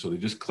approve them. So they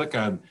just click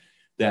on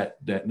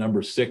that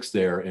number 6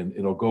 there, and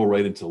it'll go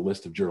right into the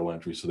list of journal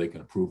entries so they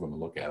can approve them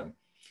and look at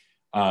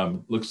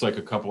them. Looks like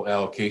a couple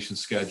allocation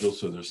schedules.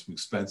 So there's some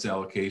expense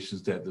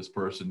allocations that this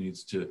person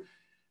needs to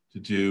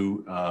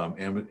do,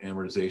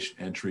 amortization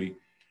entry.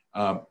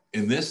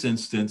 In this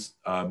instance,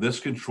 this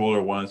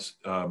controller wants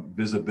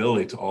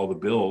visibility to all the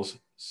bills.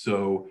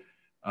 So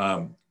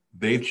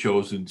they've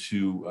chosen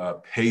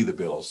to pay the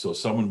bills. So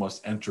someone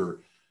must enter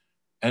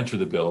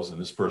the bills,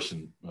 and this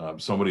person,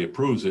 somebody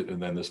approves it,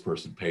 and then this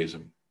person pays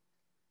them.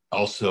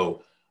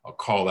 Also, a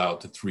call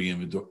out to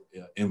 3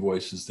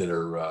 invoices that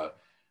are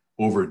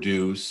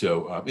overdue.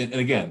 So, and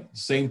again,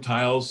 same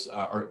tiles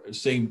or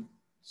same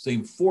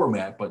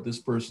format, but this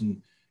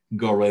person can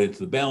go right into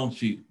the balance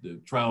sheet, the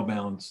trial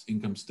balance,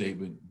 income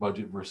statement,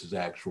 budget versus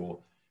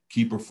actual,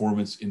 key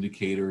performance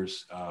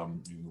indicators,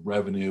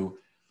 revenue.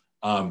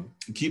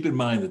 Keep in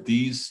mind that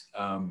these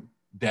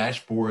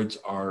dashboards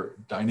are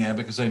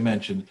dynamic, as I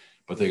mentioned,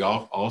 but they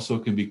also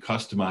can be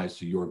customized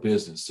to your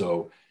business.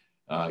 So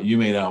you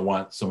may not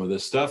want some of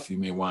this stuff. You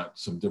may want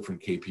some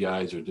different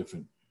KPIs or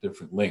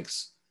different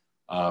links.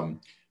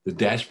 The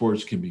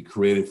dashboards can be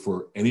created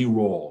for any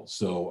role.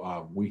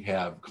 So we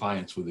have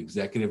clients with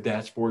executive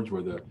dashboards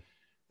where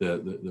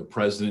the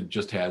president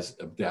just has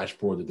a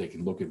dashboard that they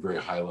can look at very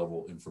high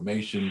level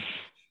information.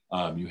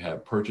 You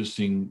have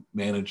purchasing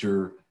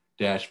manager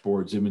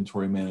dashboards,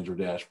 inventory manager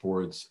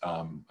dashboards,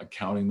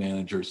 accounting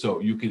manager.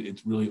 So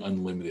it's really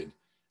unlimited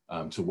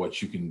to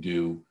what you can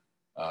do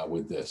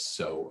with this.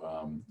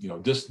 So,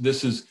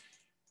 this is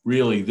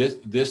really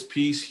this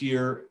piece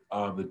here,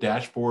 the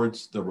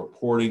dashboards, the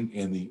reporting,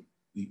 and the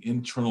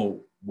internal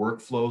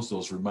workflows,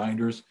 those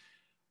reminders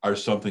are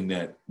something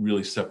that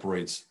really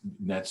separates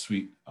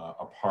NetSuite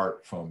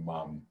apart from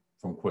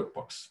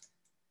QuickBooks.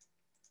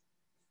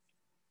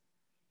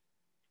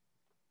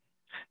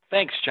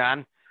 Thanks,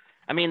 John.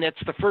 I mean,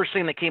 that's the first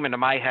thing that came into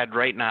my head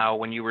right now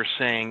when you were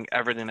saying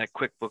everything that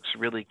QuickBooks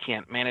really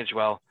can't manage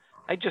well.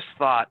 I just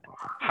thought,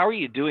 how are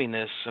you doing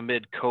this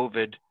amid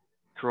COVID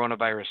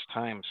coronavirus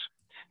times?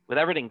 With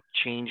everything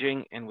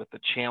changing and with the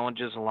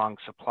challenges along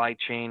supply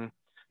chain,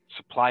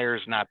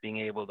 suppliers not being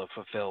able to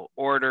fulfill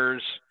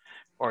orders,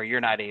 or you're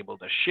not able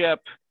to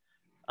ship,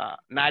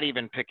 not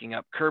even picking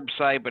up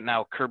curbside, but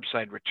now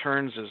curbside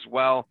returns as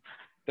well.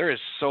 There is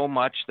so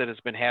much that has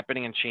been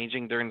happening and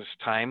changing during this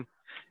time.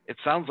 It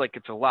sounds like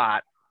it's a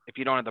lot if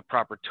you don't have the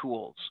proper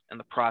tools and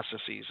the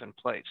processes in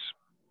place.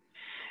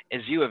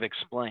 As you have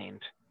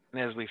explained,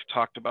 and as we've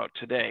talked about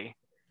today,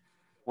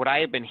 what I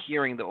have been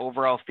hearing, the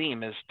overall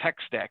theme is tech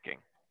stacking,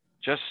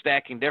 just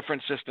stacking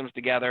different systems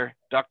together,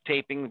 duct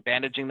taping,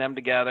 bandaging them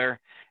together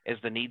as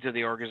the needs of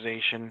the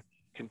organization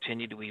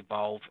continue to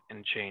evolve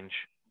and change.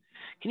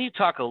 Can you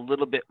talk a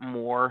little bit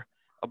more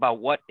about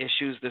what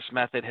issues this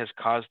method has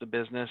caused the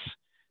business?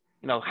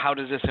 How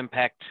does this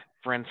impact,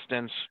 for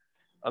instance,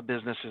 a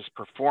business's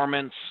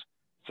performance,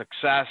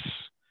 success,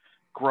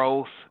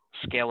 growth,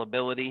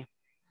 scalability?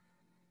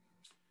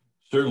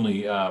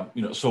 Certainly,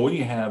 so when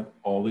you have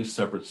all these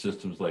separate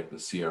systems like the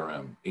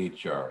CRM,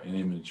 HR, and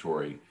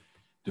inventory,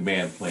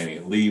 demand planning,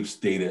 it leaves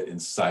data in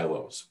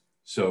silos.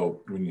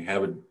 So when you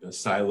have a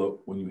silo,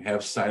 when you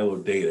have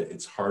siloed data,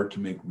 it's hard to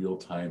make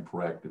real-time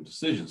proactive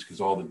decisions because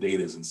all the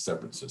data is in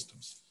separate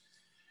systems.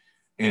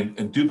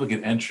 And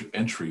duplicate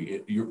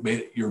entry,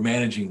 you're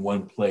managing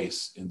one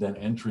place and then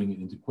entering it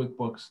into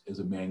QuickBooks as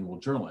a manual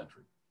journal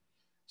entry.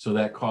 So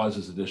that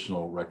causes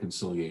additional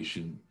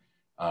reconciliation.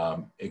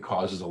 It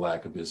causes a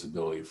lack of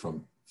visibility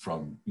from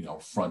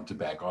front to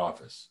back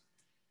office.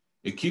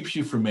 It keeps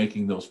you from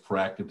making those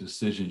proactive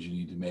decisions you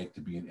need to make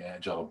to be an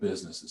agile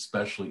business,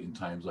 especially in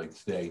times like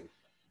today,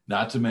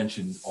 not to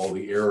mention all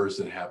the errors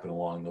that happen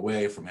along the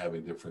way from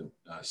having different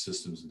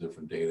systems and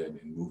different data and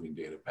moving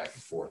data back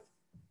and forth.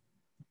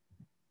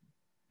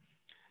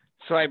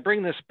 So I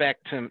bring this back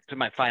to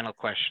my final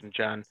question,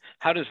 John.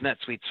 How does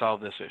NetSuite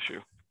solve this issue?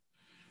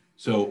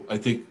 So I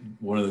think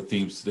one of the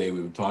themes today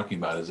we've been talking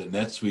about is that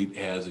NetSuite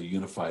has a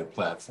unified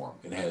platform.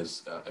 It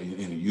has a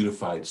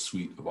unified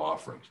suite of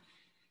offerings.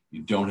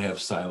 You don't have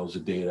silos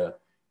of data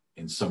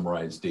and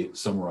summarized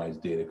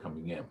data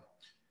coming in.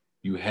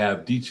 You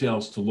have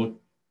details to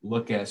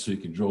look at so you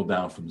can drill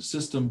down from the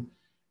system,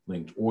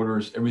 linked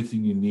orders,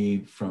 everything you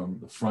need from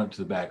the front to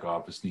the back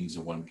office needs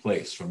in one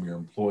place, from your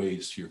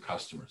employees to your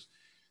customers.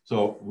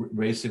 So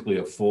basically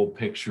a full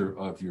picture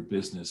of your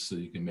business so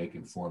you can make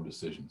informed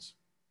decisions.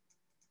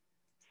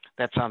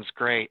 That sounds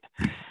great.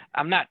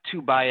 I'm not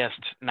too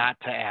biased not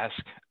to ask.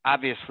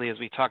 Obviously, as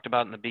we talked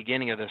about in the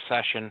beginning of this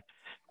session,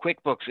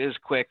 QuickBooks is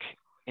quick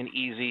and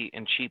easy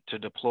and cheap to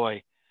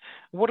deploy.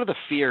 What are the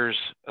fears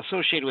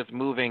associated with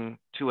moving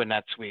to a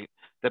NetSuite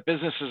that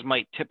businesses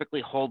might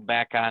typically hold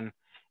back on,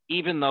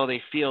 even though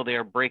they feel they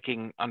are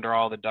breaking under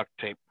all the duct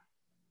tape?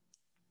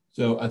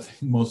 So I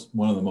think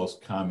one of the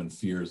most common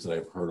fears that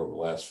I've heard over the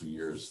last few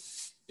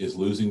years is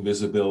losing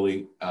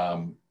visibility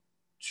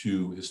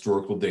to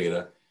historical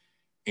data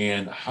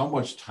and how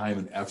much time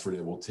and effort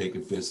it will take a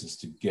business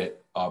to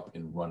get up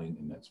and running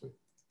in NetSuite.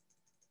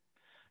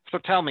 So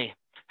tell me,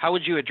 How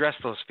would you address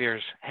those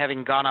fears,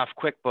 having gone off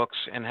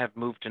QuickBooks and have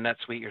moved to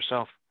NetSuite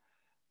yourself?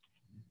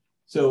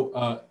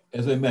 So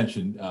as I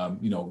mentioned,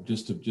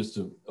 just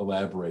to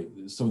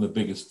elaborate, some of the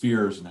biggest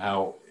fears and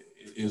how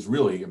is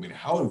really,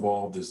 how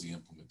involved is the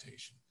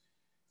implementation?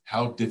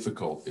 How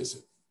difficult is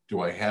it?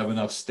 Do I have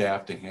enough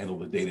staff to handle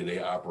the day-to-day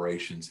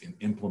operations and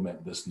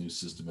implement this new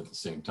system at the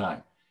same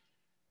time?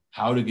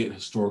 How to get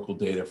historical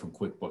data from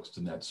QuickBooks to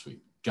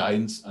NetSuite,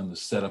 guidance on the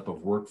setup of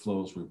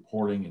workflows,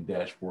 reporting, and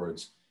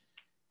dashboards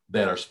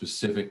that are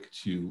specific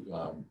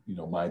to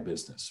my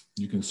business.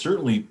 You can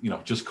certainly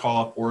just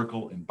call up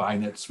Oracle and buy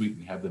NetSuite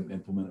and have them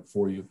implement it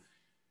for you.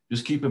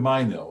 Just keep in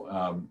mind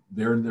though,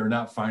 they're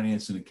not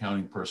finance and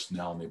accounting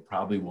personnel, and they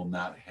probably will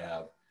not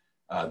have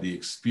the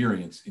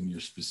experience in your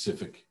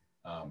specific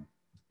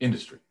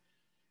industry.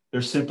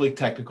 They're simply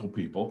technical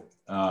people.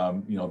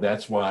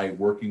 That's why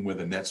working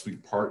with a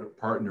NetSuite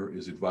partner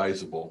is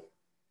advisable.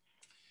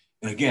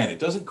 And again, it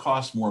doesn't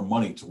cost more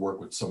money to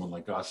work with someone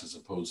like us as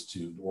opposed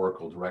to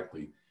Oracle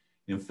directly.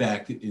 In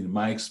fact, in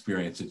my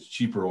experience, it's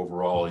cheaper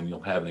overall, and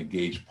you'll have an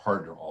engaged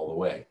partner all the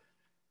way.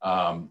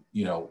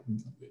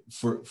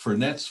 For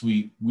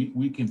NetSuite,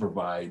 we can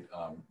provide,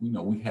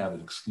 we have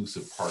an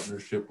exclusive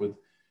partnership with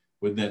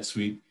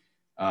NetSuite,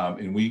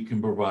 and we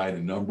can provide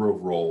a number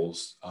of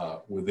roles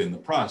within the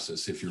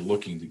process if you're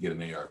looking to get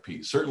an ARP.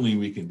 Certainly,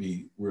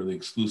 we're the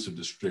exclusive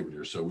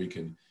distributor, so we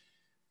can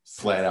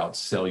flat out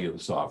sell you the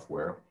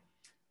software.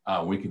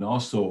 We can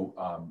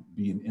also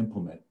be an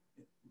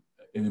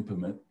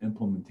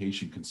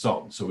implementation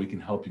consultant, so we can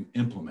help you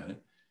implement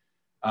it.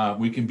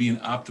 We can be an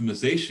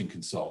optimization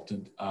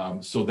consultant.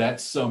 So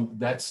that's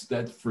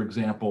for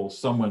example,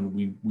 someone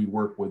we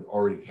work with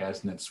already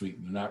has NetSuite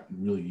and they're not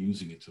really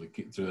using it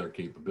to their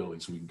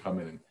capabilities. So we can come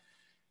in and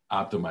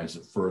optimize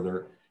it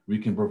further. We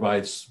can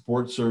provide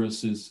support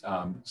services.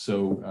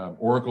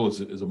 Oracle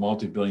is a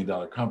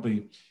multi-billion-dollar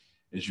company.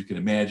 As you can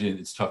imagine,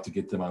 it's tough to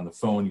get them on the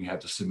phone. You have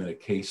to submit a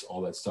case,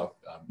 all that stuff.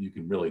 You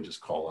can really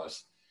just call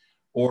us.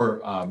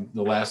 Or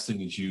the last thing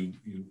is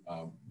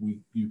we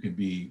can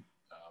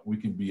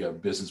be a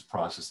business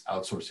process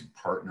outsourcing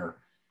partner.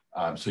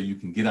 So you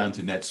can get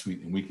onto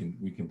NetSuite and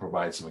we can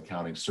provide some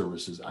accounting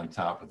services on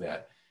top of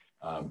that,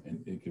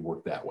 and it can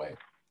work that way.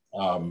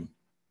 The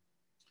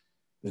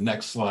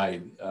next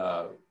slide,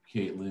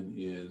 Caitlin,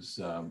 is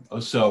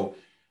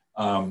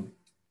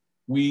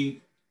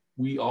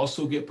we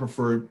also get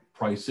preferred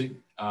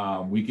pricing.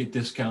 We get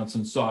discounts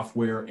on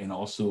software and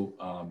also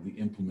the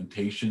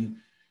implementation.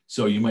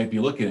 So you might be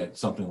looking at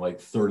something like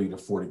 30 to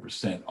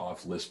 40%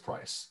 off list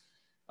price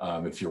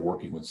if you're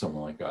working with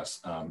someone like us.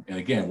 And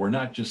again, we're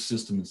not just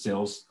system and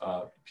sales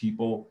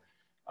people.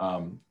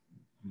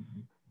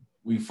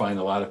 We find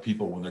a lot of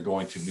people when they're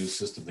going to a new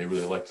system, they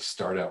really like to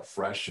start out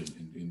fresh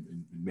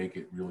and make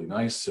it really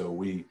nice. So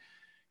we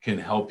can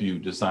help you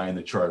design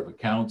the chart of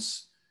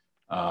accounts.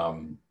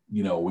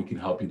 We can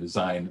help you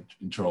design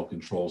internal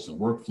controls and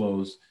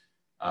workflows.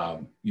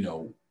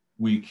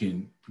 We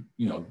can,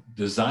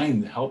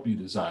 help you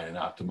design and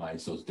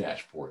optimize those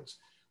dashboards.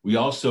 We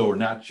also are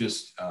not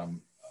just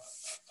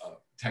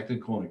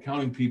technical and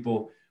accounting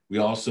people. We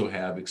also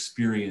have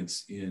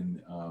experience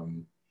in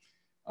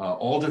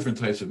all different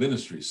types of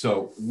industries.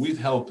 So we've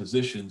held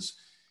positions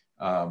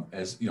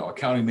as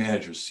accounting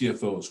managers,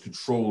 CFOs,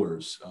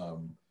 controllers.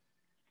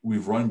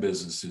 We've run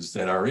businesses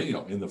that are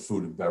in the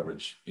food and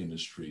beverage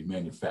industry,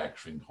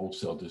 manufacturing,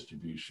 wholesale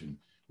distribution.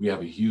 We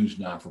have a huge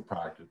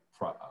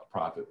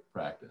non-for-profit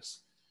practice.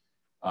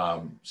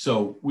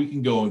 So we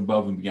can go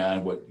above and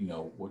beyond what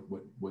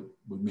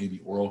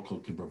maybe Oracle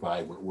can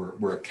provide.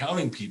 We're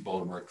accounting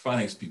people and we're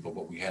finance people,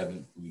 but we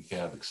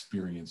have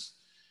experience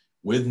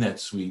with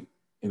NetSuite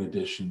in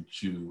addition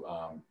to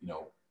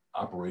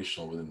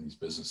operational within these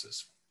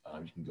businesses.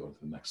 You can go to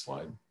the next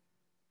slide.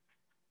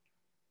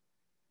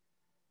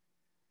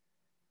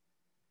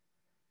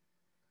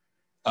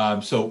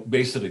 So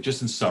basically,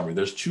 just in summary,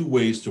 there's two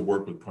ways to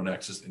work with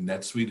Pronexus and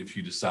NetSuite. If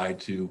you decide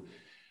to,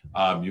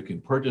 you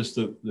can purchase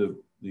the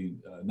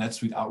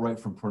NetSuite outright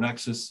from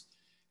Pronexus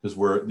because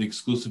we're the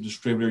exclusive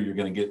distributor. You're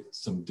going to get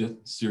some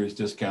serious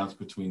discounts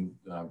between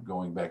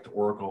going back to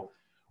Oracle,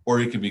 or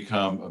you can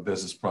become a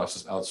business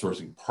process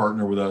outsourcing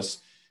partner with us.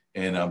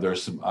 And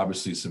there's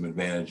obviously some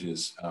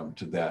advantages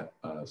to that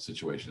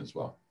situation as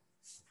well.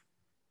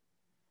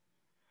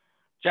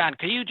 John,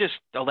 can you just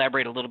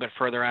elaborate a little bit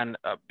further on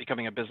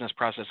becoming a business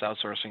process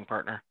outsourcing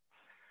partner?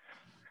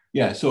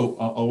 Yeah, so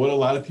what a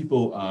lot of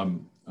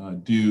people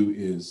do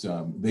is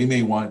they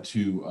may want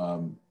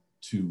to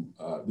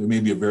there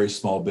may be a very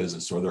small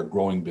business or they're a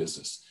growing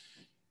business,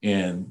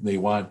 and they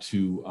want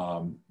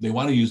to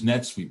use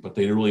NetSuite, but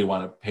they really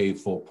want to pay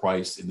full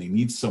price, and they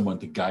need someone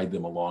to guide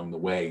them along the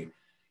way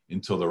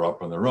until they're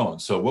up on their own.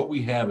 So what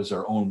we have is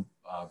our own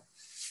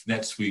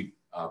NetSuite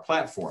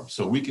platform.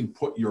 So we can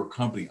put your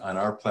company on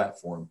our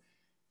platform,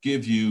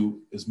 give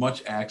you as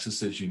much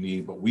access as you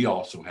need, but we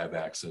also have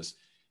access.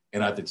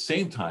 And at the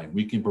same time,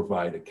 we can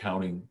provide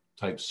accounting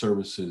type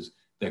services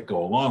that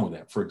go along with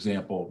that. For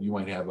example, you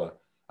might have a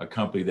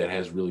company that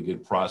has really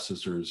good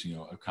processors,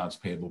 accounts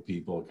payable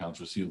people, accounts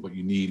receivable, but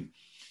you need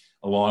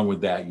along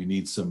with that, you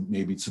need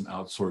maybe some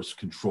outsourced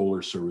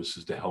controller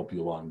services to help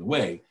you along the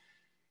way.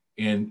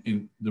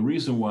 And the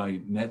reason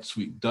why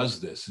NetSuite does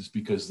this is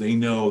because they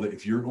know that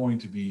if you're going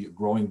to be a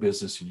growing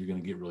business and you're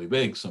going to get really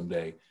big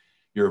someday,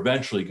 you're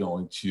eventually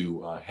going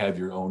to have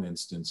your own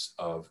instance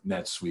of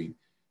NetSuite.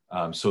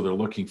 So they're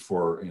looking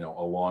for,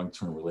 a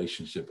long-term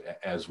relationship,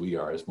 as we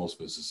are, as most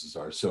businesses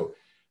are. So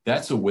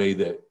that's a way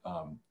that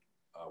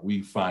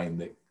we find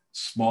that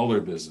smaller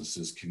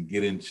businesses can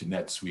get into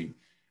NetSuite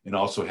and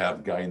also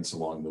have guidance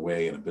along the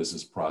way in a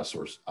business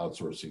process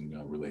outsourcing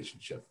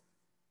relationship.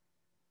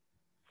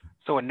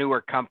 So a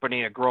newer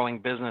company, a growing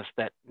business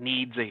that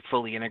needs a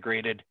fully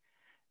integrated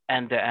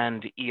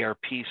end-to-end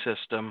ERP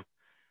system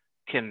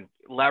can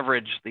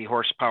leverage the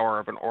horsepower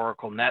of an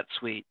Oracle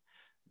NetSuite,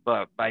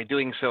 but by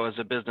doing so as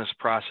a business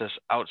process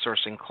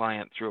outsourcing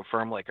client through a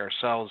firm like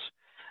ourselves,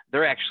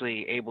 they're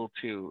actually able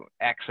to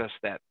access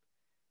that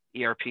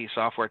ERP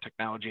software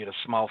technology at a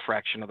small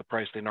fraction of the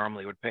price they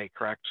normally would pay,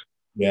 correct?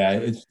 Yeah,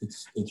 it's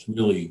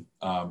really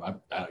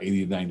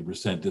 80 to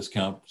 90%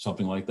 discount,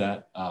 something like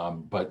that.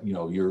 But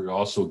you're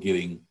also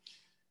getting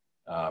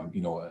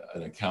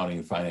an accounting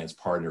and finance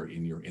partner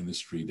in your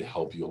industry to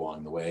help you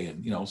along the way.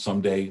 And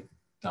someday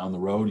down the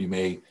road,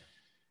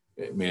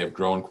 it may have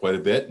grown quite a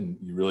bit, and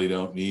you really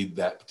don't need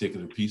that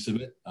particular piece of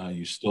it.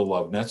 You still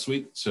love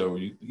NetSuite, so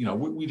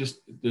we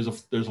just there's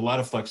a lot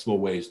of flexible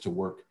ways to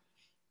work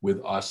with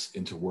us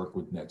and to work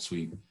with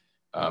NetSuite.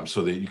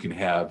 So that you can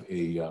have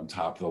a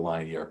top of the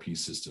line ERP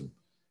system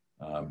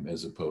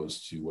as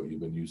opposed to what you've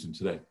been using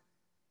today.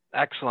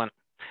 Excellent.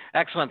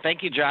 Excellent.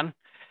 Thank you, John.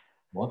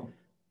 Welcome.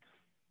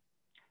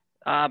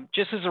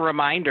 Just as a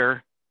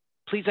reminder,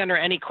 please enter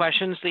any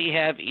questions that you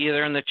have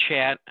either in the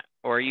chat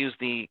or use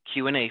the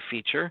Q&A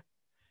feature.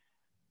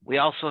 We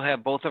also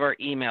have both of our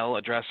email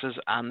addresses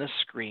on the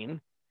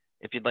screen.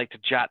 If you'd like to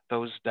jot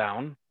those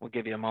down, we'll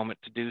give you a moment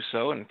to do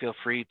so, and feel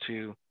free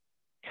to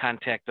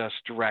contact us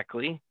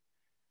directly.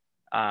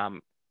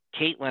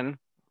 Caitlin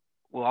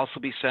will also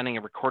be sending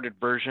a recorded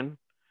version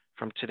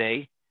from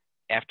today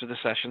after the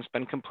session's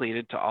been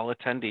completed to all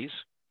attendees.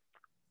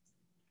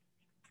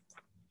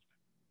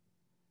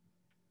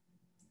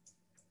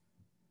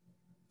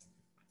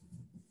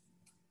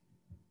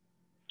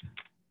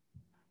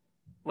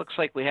 Looks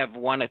like we have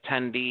one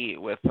attendee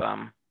with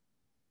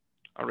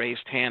a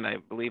raised hand. I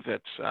believe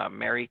it's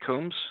Mary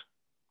Coombs.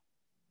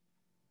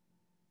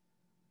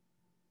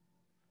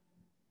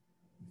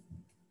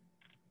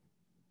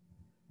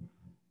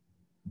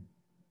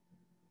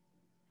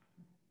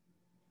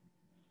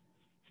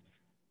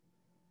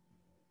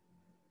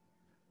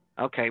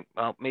 Okay,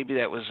 well, maybe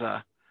that was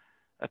a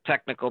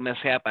technical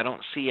mishap. I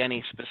don't see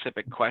any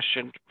specific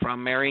question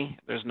from Mary.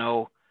 There's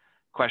no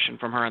question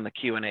from her in the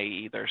Q&A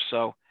either.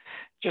 So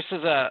just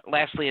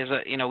lastly,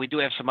 we do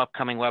have some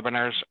upcoming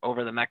webinars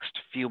over the next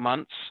few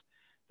months.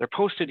 They're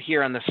posted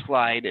here on the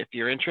slide. If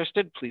you're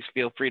interested, please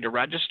feel free to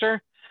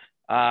register.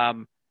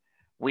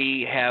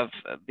 We have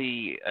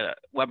the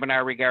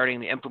webinar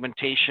regarding the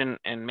implementation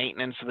and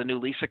maintenance of the new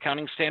lease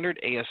accounting standard,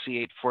 ASC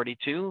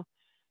 842,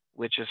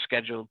 which is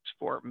scheduled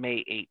for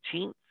May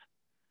 18th.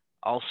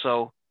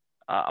 Also,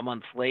 a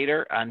month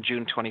later, on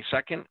June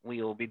 22nd,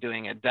 we will be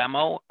doing a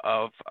demo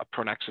of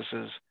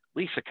Pronexus's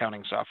lease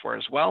accounting software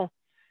as well.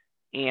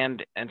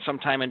 And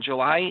sometime in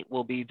July,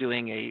 we'll be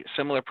doing a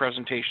similar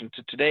presentation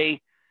to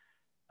today,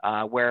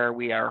 where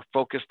we are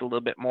focused a little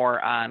bit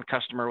more on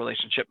customer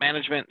relationship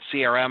management,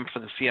 CRM for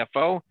the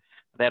CFO.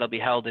 That'll be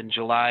held in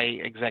July,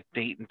 exact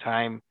date and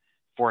time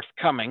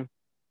forthcoming.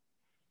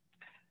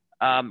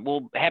 We'll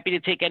be happy to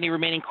take any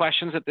remaining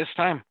questions at this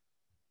time.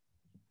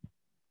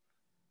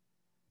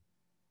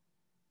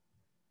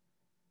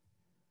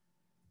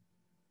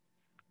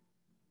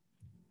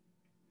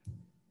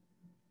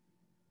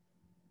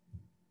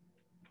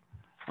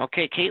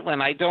 Okay,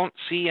 Caitlin, I don't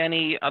see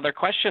any other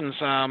questions.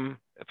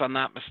 If I'm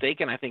not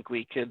mistaken, I think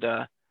we could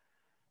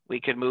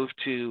move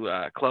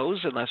to close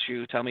unless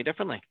you tell me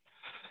differently.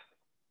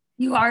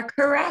 You are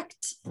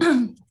correct.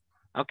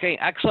 Okay,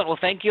 excellent. Well,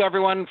 thank you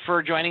everyone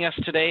for joining us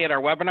today at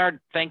our webinar.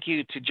 Thank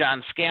you to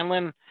John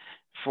Scanlon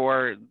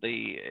for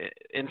the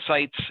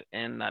insights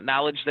and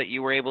knowledge that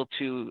you were able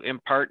to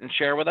impart and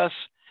share with us.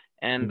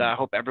 And I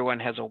hope everyone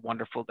has a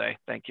wonderful day.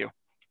 Thank you.